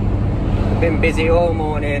 So, we've been busy all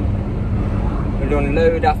morning. We've done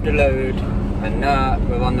load after load, and now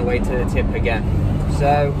we're on the way to the tip again.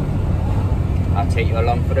 So, I'll take you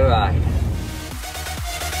along for the ride.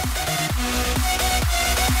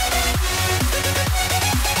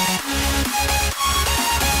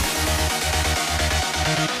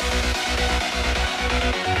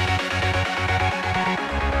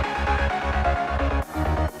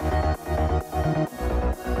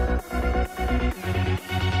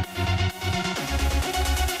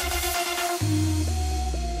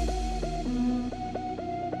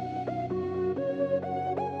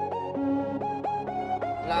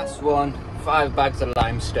 Last one, 5 bags of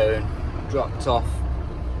limestone, dropped off.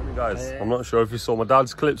 Guys, I'm not sure if you saw my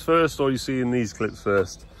dad's clips first or you're seeing these clips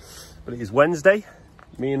first, but it is Wednesday.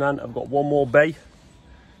 Me and Ant have got 1 more bay.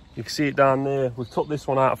 You can see it down there. We've took this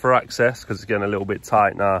one out for access because it's getting a little bit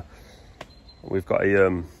tight now. We've got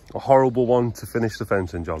a horrible one to finish the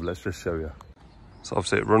fencing job. Let's just show you. So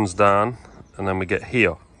obviously it runs down and then we get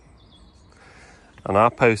here. And our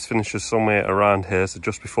post finishes somewhere around here, so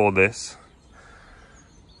just before this.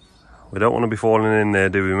 We don't want to be falling in there,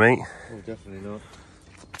 do we, mate? Oh, definitely not.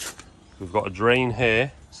 We've got a drain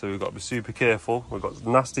here, so we've got to be super careful. We've got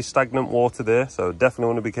nasty stagnant water there, so definitely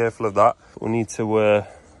want to be careful of that. We need to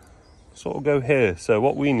sort of go here. So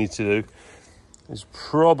what we need to do is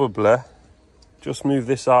probably just move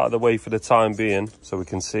this out of the way for the time being so we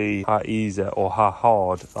can see how easy or how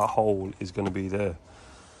hard that hole is going to be there.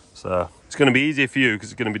 So it's going to be easier for you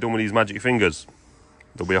because it's going to be done with these magic fingers.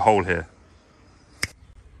 There'll be a hole here.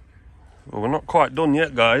 Well, we're not quite done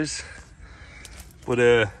yet, guys. But,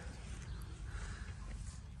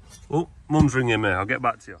 oh, Mum's ringing me. I'll get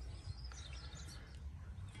back to you.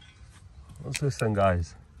 What's this then,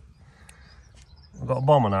 guys? We've got a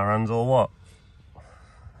bomb on our hands or what?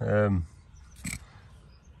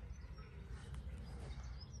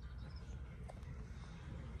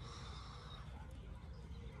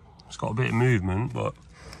 It's got a bit of movement, but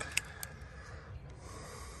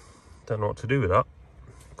don't know what to do with that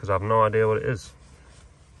because I have no idea what it is.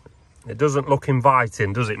 It doesn't look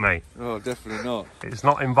inviting, does it, mate? Oh, definitely not. It's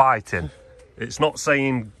not inviting. It's not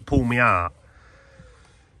saying pull me out.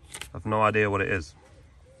 I've no idea what it is.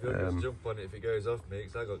 You'll just jump on it if it goes off me,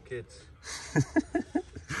 because I got kids.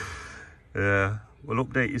 Yeah, we'll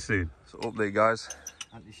update you soon. So update, guys.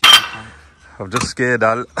 I've just scared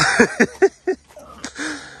Al.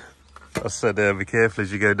 I said, be careful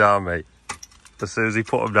as you go down, mate. As soon as he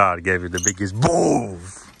put him down, he gave him the biggest boom.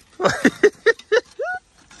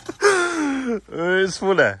 It's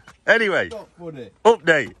funny. Anyway,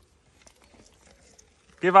 update.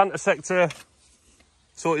 Give Ant a sec to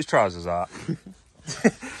sort his trousers out.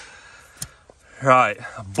 Right,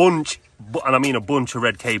 a bunch, and I mean a bunch of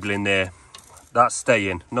red cable in there. That's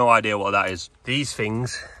staying. No idea what that is. These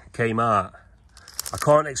things came out. I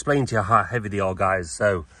can't explain to you how heavy they are, guys.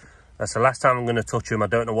 So that's the last time I'm going to touch them. I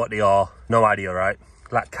don't know what they are. No idea, right?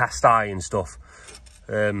 Like cast iron stuff.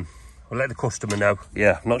 We'll let the customer know.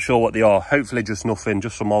 Yeah, not sure what they are. Hopefully just nothing,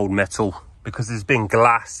 just some old metal. Because there's been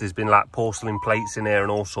glass, there's been like porcelain plates in here and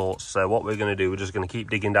all sorts. So what we're going to do, we're just going to keep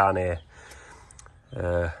digging down here.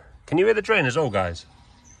 Can you hear the drain as well, guys?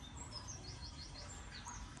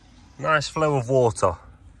 Nice flow of water.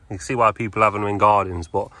 You can see why people have them in gardens,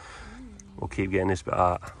 but we'll keep getting this bit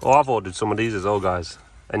out. Oh, I've ordered some of these as well, guys.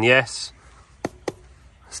 And yes,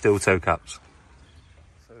 still toe caps.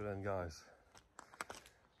 So then, guys,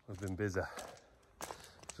 we've been busy.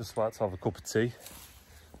 Just about to have a cup of tea.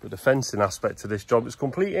 But the fencing aspect of this job is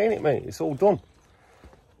complete, ain't it, mate? It's all done.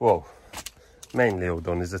 Well, mainly all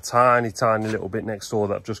done. There's a tiny, tiny little bit next door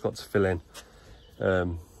that I've just got to fill in.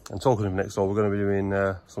 And talking of next door, we're going to be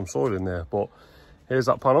doing some soil in there. But here's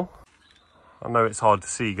that panel. I know it's hard to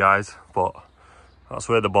see, guys, but that's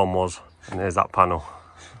where the bomb was. And there's that panel.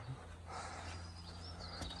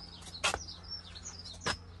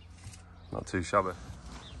 Not too shabby.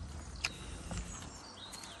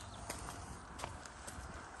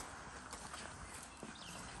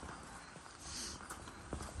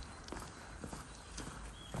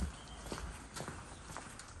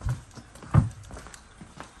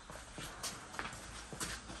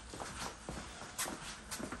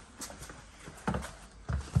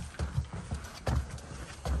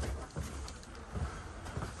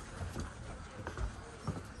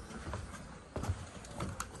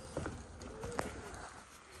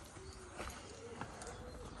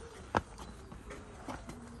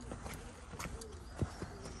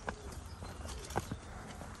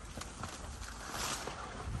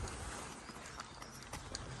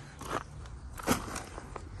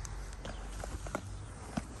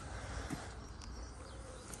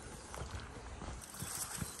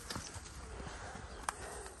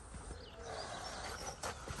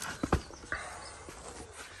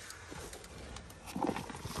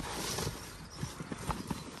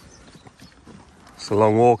 It's a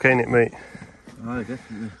long walk, ain't it, mate? Oh,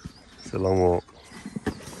 definitely. It's a long walk.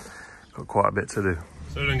 Got quite a bit to do.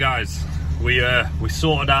 So then, guys, we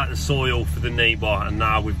sorted out the soil for the neighbour, and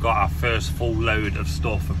now we've got our first full load of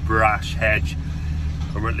stuff, a brash hedge.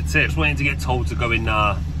 And we're at the tips, waiting to get told to go in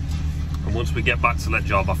now. And once we get back to that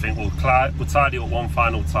job, I think we'll tidy up one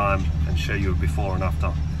final time and show you a before and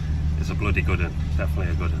after. It's a bloody good one,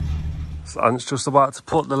 definitely a good one. So Ant's just about to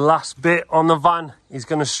put the last bit on the van. He's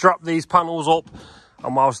going to strap these panels up.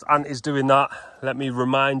 And whilst Ant is doing that, let me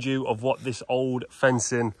remind you of what this old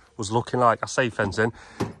fencing was looking like. I say fencing,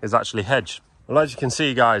 it's actually hedge. Well, as you can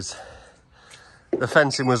see, guys, the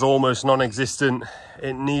fencing was almost non-existent.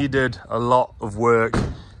 It needed a lot of work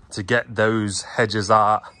to get those hedges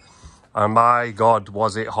out. And my God,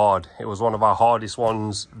 was it hard. It was one of our hardest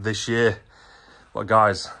ones this year. But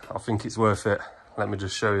guys, I think it's worth it. Let me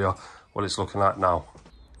just show you what it's looking like now.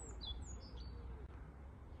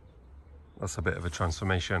 That's a bit of a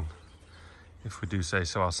transformation, if we do say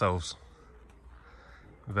so ourselves.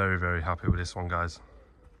 Very, very happy with this one, guys.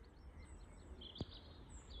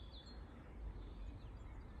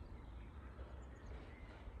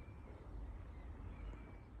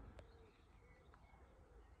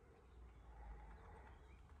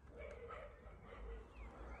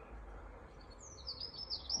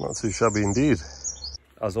 Not too shabby indeed.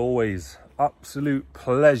 As always, absolute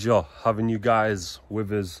pleasure having you guys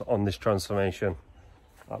with us on this transformation.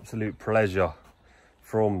 Absolute pleasure.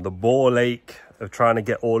 From the ball ache of trying to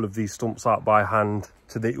get all of these stumps out by hand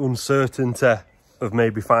to the uncertainty of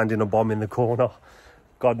maybe finding a bomb in the corner.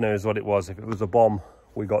 God knows what it was. If it was a bomb,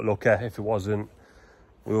 we got lucky. If it wasn't,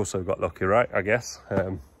 we also got lucky, right? I guess.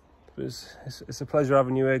 It's a pleasure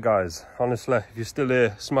having you here, guys. Honestly, if you're still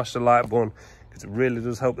here, smash the like button, because it really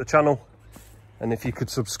does help the channel. And if you could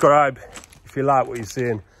subscribe if you like what you're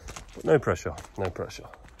seeing. But no pressure, no pressure.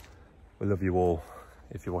 We love you all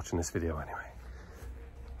if you're watching this video anyway.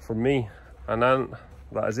 From me and Ant,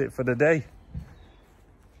 that is it for the day.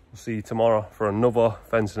 We'll see you tomorrow for another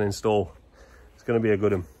fencing install. It's going to be a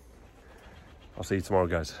good one. I'll see you tomorrow,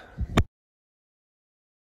 guys.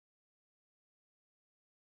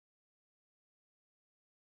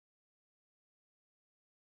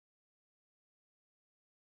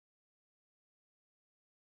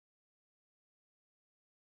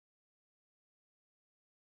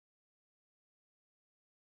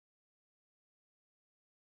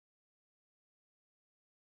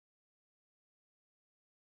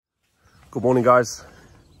 Good morning, guys.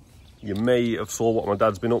 You may have saw what my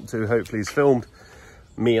dad's been up to. Hopefully he's filmed.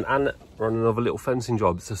 Me and Ant are on another little fencing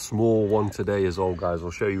job. It's a small one today as well, guys.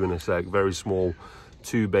 I'll show you in a sec. Very small,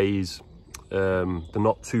 2 bays. They're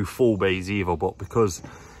not 2 full bays either, but because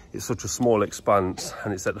it's such a small expanse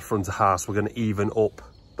and it's at the front of the house, we're going to even up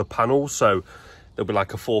the panels. So there'll be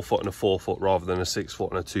like a 4 foot and a 4 foot rather than a 6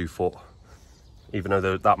 foot and a 2 foot. Even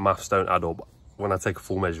though that maths don't add up, when I take a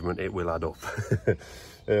full measurement, it will add up.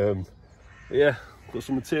 Yeah, got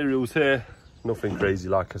some materials here, nothing crazy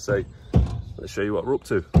like I say. Let's show you what we're up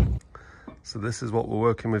to. So this is what we're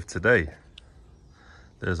working with today.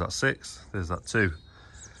 There's that 6, there's that 2.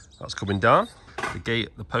 That's coming down. The gate,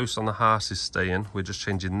 the post on the house is staying. We're just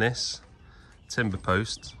changing this timber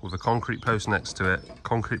post with a concrete post next to it.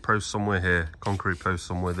 Concrete post somewhere here, concrete post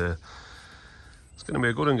somewhere there. It's going to be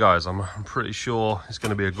a good one, guys. I'm pretty sure it's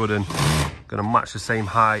going to be a good one. Going to match the same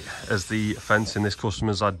height as the fencing this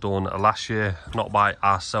customer's had done last year, not by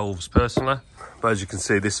ourselves personally, but as you can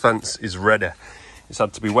see, this fence is ready. It's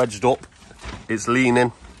had to be wedged up, it's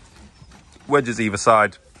leaning, wedges either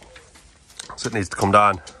side, so it needs to come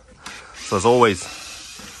down. So as always,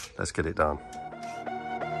 let's get it down.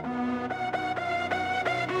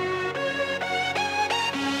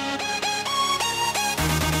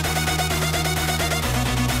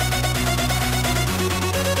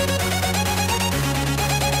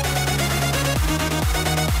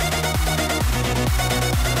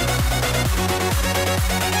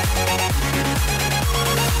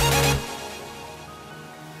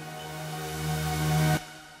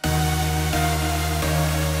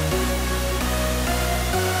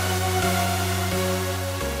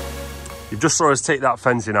 You just saw us take that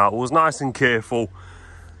fencing out. It was nice and careful.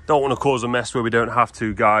 Don't want to cause a mess where we don't have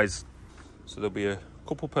to, guys. So there'll be a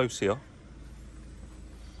couple posts here.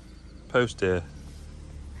 Post here.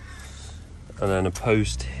 And then a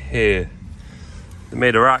post here. They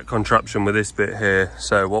made a right contraption with this bit here.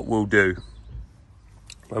 So what we'll do,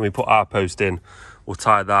 when we put our post in, we'll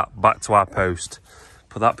tie that back to our post.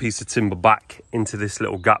 Put that piece of timber back into this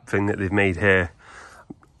little gap thing that they've made here.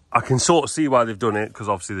 I can sort of see why they've done it, because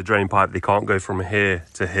obviously the drain pipe, they can't go from here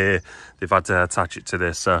to here. They've had to attach it to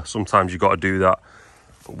this. Sometimes you've got to do that.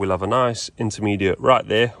 But we'll have a nice intermediate right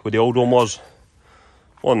there where the old one was.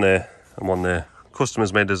 One there and one there.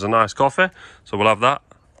 Customers made us a nice coffee, so we'll have that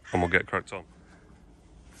and we'll get cracked on.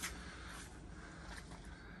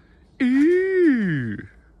 Ooh.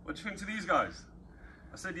 What do you think to these guys?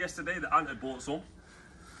 I said yesterday that Ant had bought some.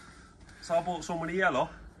 So I bought some with the yellow.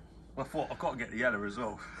 I thought I've got to get the yellow as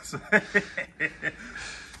well.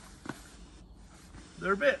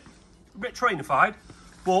 They're a bit trainified,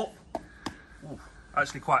 but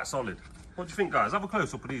actually quite solid. What do you think, guys? Have a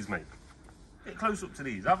close up of these, mate. Get close up to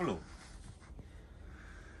these. Have a look.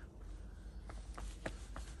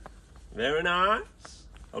 Very nice.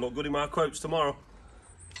 I'll look good in my quotes tomorrow.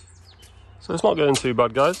 So it's not getting too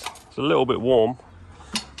bad, guys. It's a little bit warm.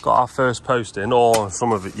 Got our first post in, or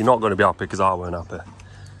some of it you're not going to be happy because I weren't happy.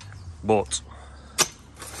 But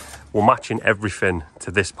we're matching everything to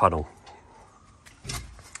this panel.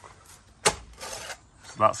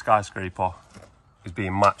 So that skyscraper is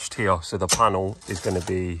being matched here, so the panel is going to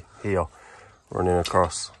be here, running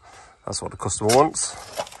across. That's what the customer wants.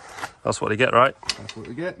 That's what they get, right? That's what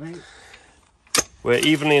we get, mate. We're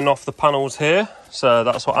evening off the panels here, so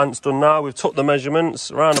that's what Ant's done now. We've took the measurements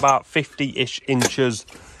around about 50-ish inches,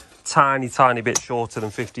 tiny bit shorter than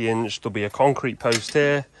 50 inch. There'll be a concrete post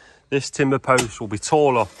here. This timber post will be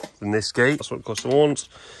taller than this gate. That's what the customer wants.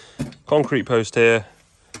 Concrete post here,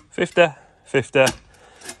 50, 50,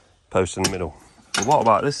 post in the middle. But what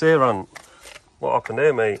about this here, Ant? What happened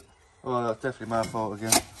here, mate? Oh, that's definitely my fault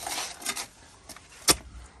again.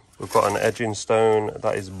 We've got an edging stone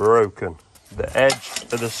that is broken. The edge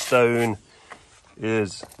of the stone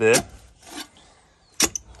is there.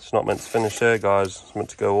 It's not meant to finish there, guys. It's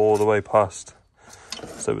meant to go all the way past.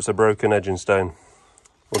 So it's a broken edging stone.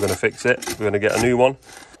 We're going to fix it. We're going to get a new one.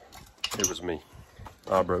 It was me.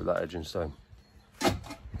 I broke that edging stone.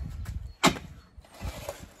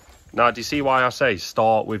 Now, do you see why I say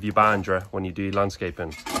start with your boundary when you do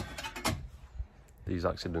landscaping? These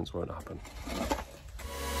accidents won't happen.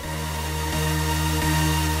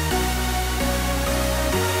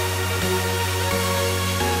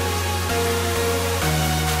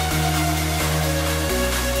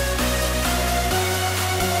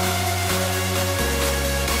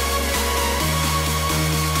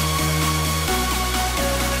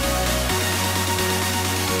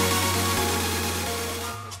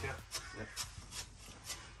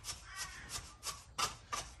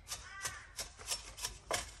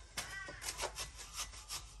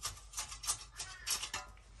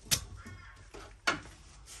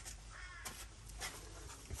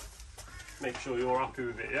 Make sure you're happy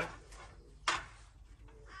with it, yeah?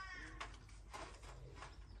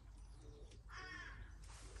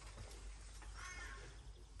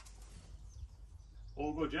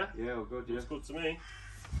 All good, yeah? Yeah, all good, yeah. Looks good to me.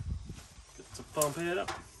 Get to pump it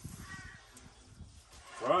up.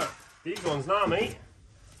 Right, these ones now, mate.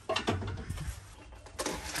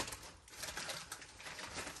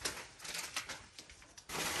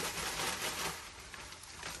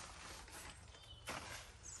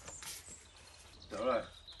 Alright.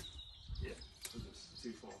 Yeah, it's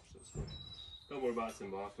too far, so it's good. Don't worry about it,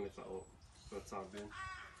 Timber, I can lift that up for the time being.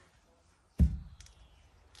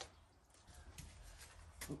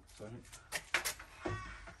 Oops, sorry.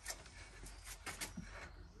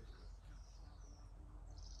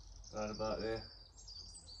 Right about there.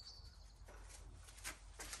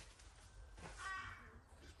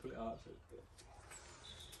 Just put it out so it's good.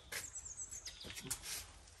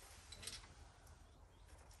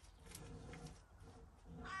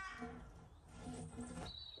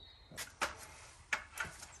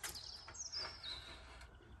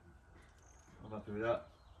 I'm happy with that.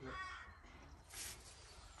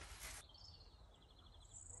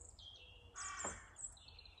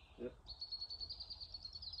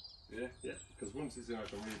 Yeah, because once it's in, I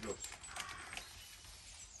can readjust.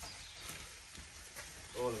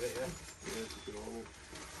 All of it, yeah. Yeah, just do all of it.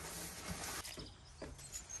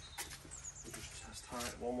 We'll just test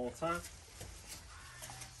height one more time.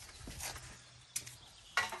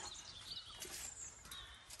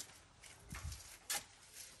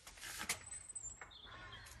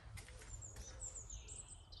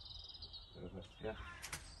 Perfect, yeah.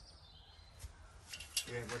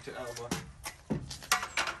 You ain't much it out, boy.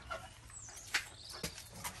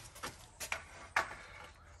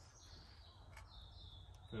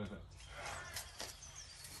 Perfect.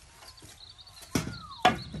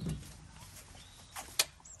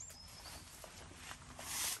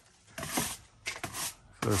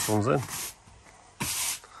 First one's in.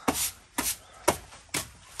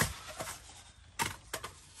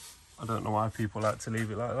 I don't know why people like to leave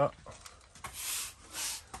it like that,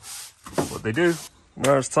 but they do.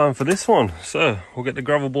 Now it's time for this one. So we'll get the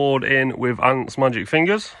gravel board in with Ant's magic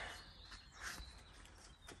fingers.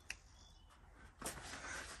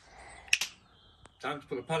 Time to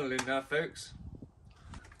put the panel in now, folks.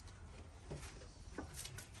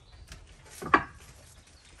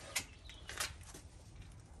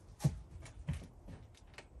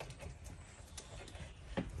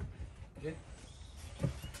 Okay.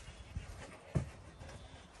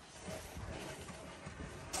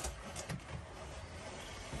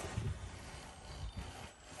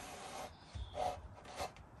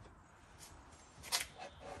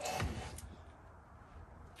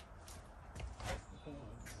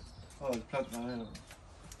 Oh, it's plugged now, isn't it?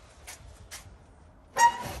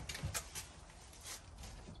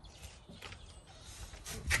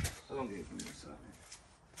 How long do you think this is?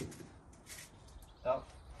 Up.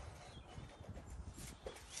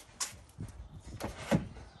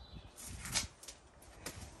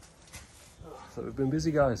 So we've been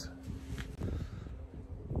busy, guys.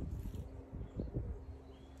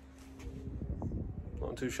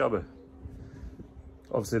 Not too shabby.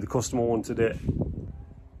 Obviously the customer wanted it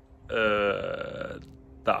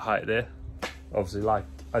that height there. Obviously, like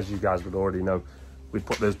as you guys would already know, we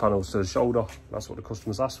put those panels to the shoulder. That's what the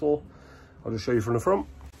customers asked for. I'll just show you from the front.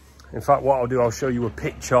 In fact, what I'll do, I'll show you a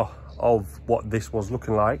picture of what this was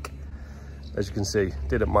looking like. As you can see,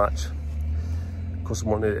 didn't match.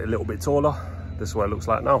 Customer wanted it a little bit taller. This is what it looks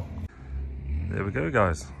like now. There we go,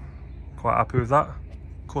 guys. Quite happy with that.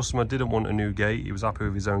 Customer didn't want a new gate. He was happy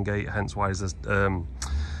with his own gate, hence why there's a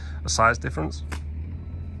size difference.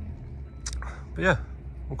 But yeah,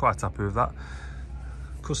 I'm quite happy with that.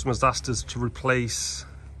 Customer's asked us to replace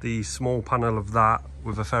the small panel of that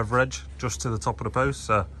with a feather edge just to the top of the post,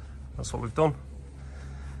 so that's what we've done.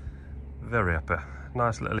 Very happy.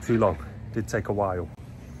 Nice little, too long. Did take a while,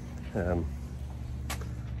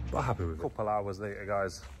 but happy with it. Couple hours later,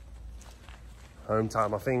 guys. Home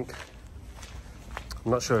time, I think.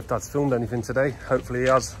 I'm not sure if Dad's filmed anything today. Hopefully he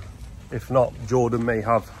has. If not, Jordan may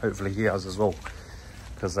have. Hopefully he has as well,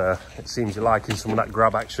 because it seems you're liking some of that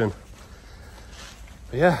grab action.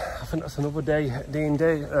 But yeah, I think that's another day at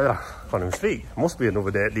D&J. I can't even speak. It must be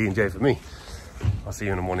another day at D&J for me. I'll see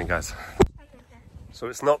you in the morning, guys. So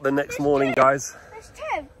it's not the next morning, guys.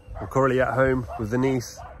 I'm currently at home with the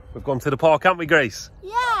niece. We've gone to the park, haven't we, Grace?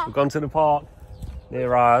 Yeah. We've gone to the park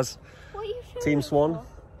near ours. What are you filming Team Swan. for?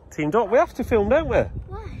 Team Dork. We have to film, don't we?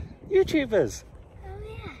 Why? YouTubers. Oh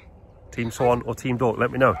yeah. Team Swan or Team Dork,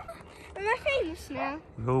 let me know. Am I famous now?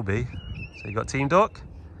 You will be. So you got Team Dork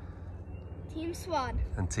Team Swan.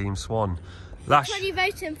 and Team Swan. Which one are you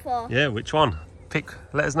voting for? Yeah, which one? Pick,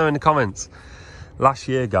 let us know in the comments. Last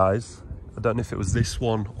year, guys, I don't know if it was this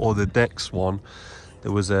one or the next one,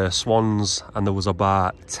 there was swans and there was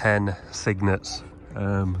about 10 cygnets.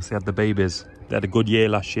 So they had the babies. They had a good year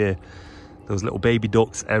last year. There was little baby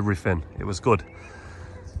ducks, everything. It was good.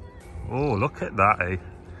 Oh, look at that, eh?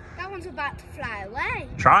 That one's about to fly away.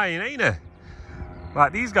 Trying, ain't it?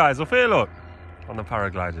 Like these guys up here, look, on the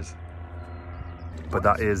paragliders. But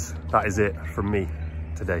that is it from me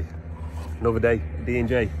today. Another day,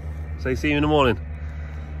 D&J. So see you in the morning.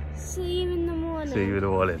 See you in the morning. See you in the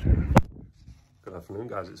morning. Good afternoon,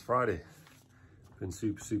 guys. It's Friday. Been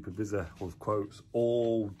super busy with quotes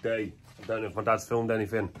all day. I don't know if my dad's filmed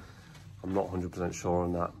anything. I'm not 100% sure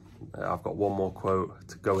on that. I've got one more quote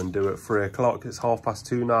to go and do at 3 o'clock. It's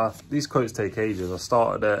 2:30 now. These quotes take ages. I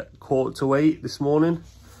started at 7:45 this morning,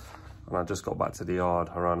 and I just got back to the yard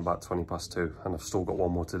around about 2:20, and I've still got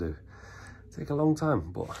one more to do. Take a long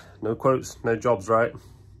time, but no quotes, no jobs, right?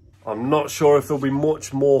 I'm not sure if there'll be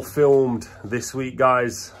much more filmed this week,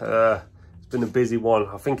 guys. It's been a busy one.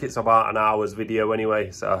 I think it's about an hour's video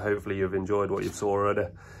anyway, so hopefully you've enjoyed what you saw already.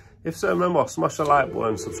 If so, remember, smash the like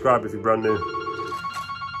button, subscribe if you're brand new.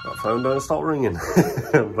 That phone don't stop ringing.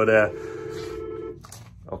 But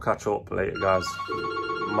I'll catch up later, guys.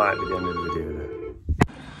 Might be the end of the video there.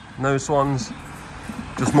 No swans,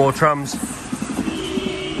 just more trams.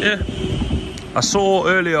 Yeah, I saw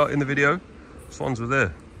earlier in the video, swans were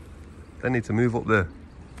there. They need to move up there.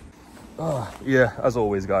 Oh, yeah, as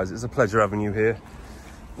always, guys, it's a pleasure having you here,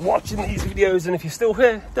 watching these videos. And if you're still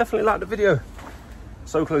here, definitely like the video.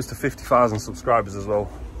 So close to 50,000 subscribers as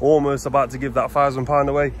well. Almost about to give that £1,000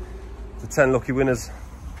 away to 10 lucky winners.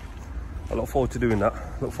 I look forward to doing that.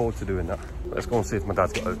 Let's go and see if my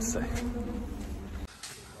dad's got out to say.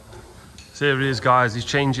 So here he is, guys. He's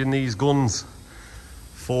changing these guns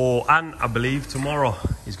for Ant, I believe, tomorrow.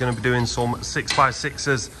 He's going to be doing some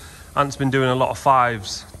 6x6s. Ant's been doing a lot of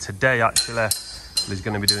 5s today, actually. He's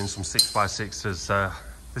going to be doing some 6x6s.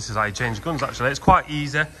 This is how you change guns, actually. It's quite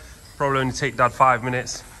easy. Probably only take Dad 5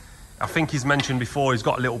 minutes. I think he's mentioned before he's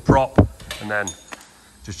got a little prop, and then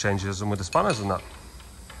just changes them with the spanners and that.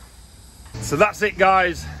 So that's it,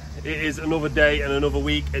 guys. It is another day and another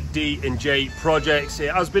week at D&J Projects.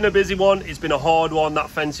 It has been a busy one. It's been a hard one. That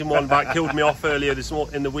fencing one that killed me off earlier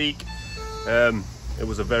in the week. It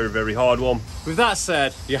was a very hard one. With that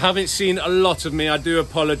said, you haven't seen a lot of me. I do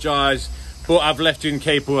apologise, but I've left you in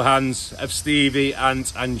capable hands of Stevie,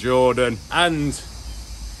 Ant and Jordan. And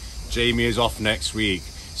Jamie is off next week.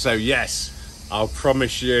 So yes, I'll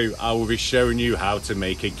promise you I will be showing you how to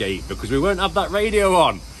make a gate, because we won't have that radio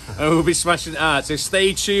on and we'll be smashing it out. So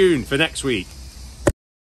stay tuned for next week.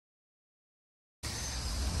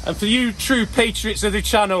 And for you true patriots of the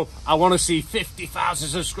channel, I want to see 50,000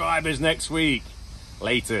 subscribers next week.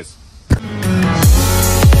 Laters.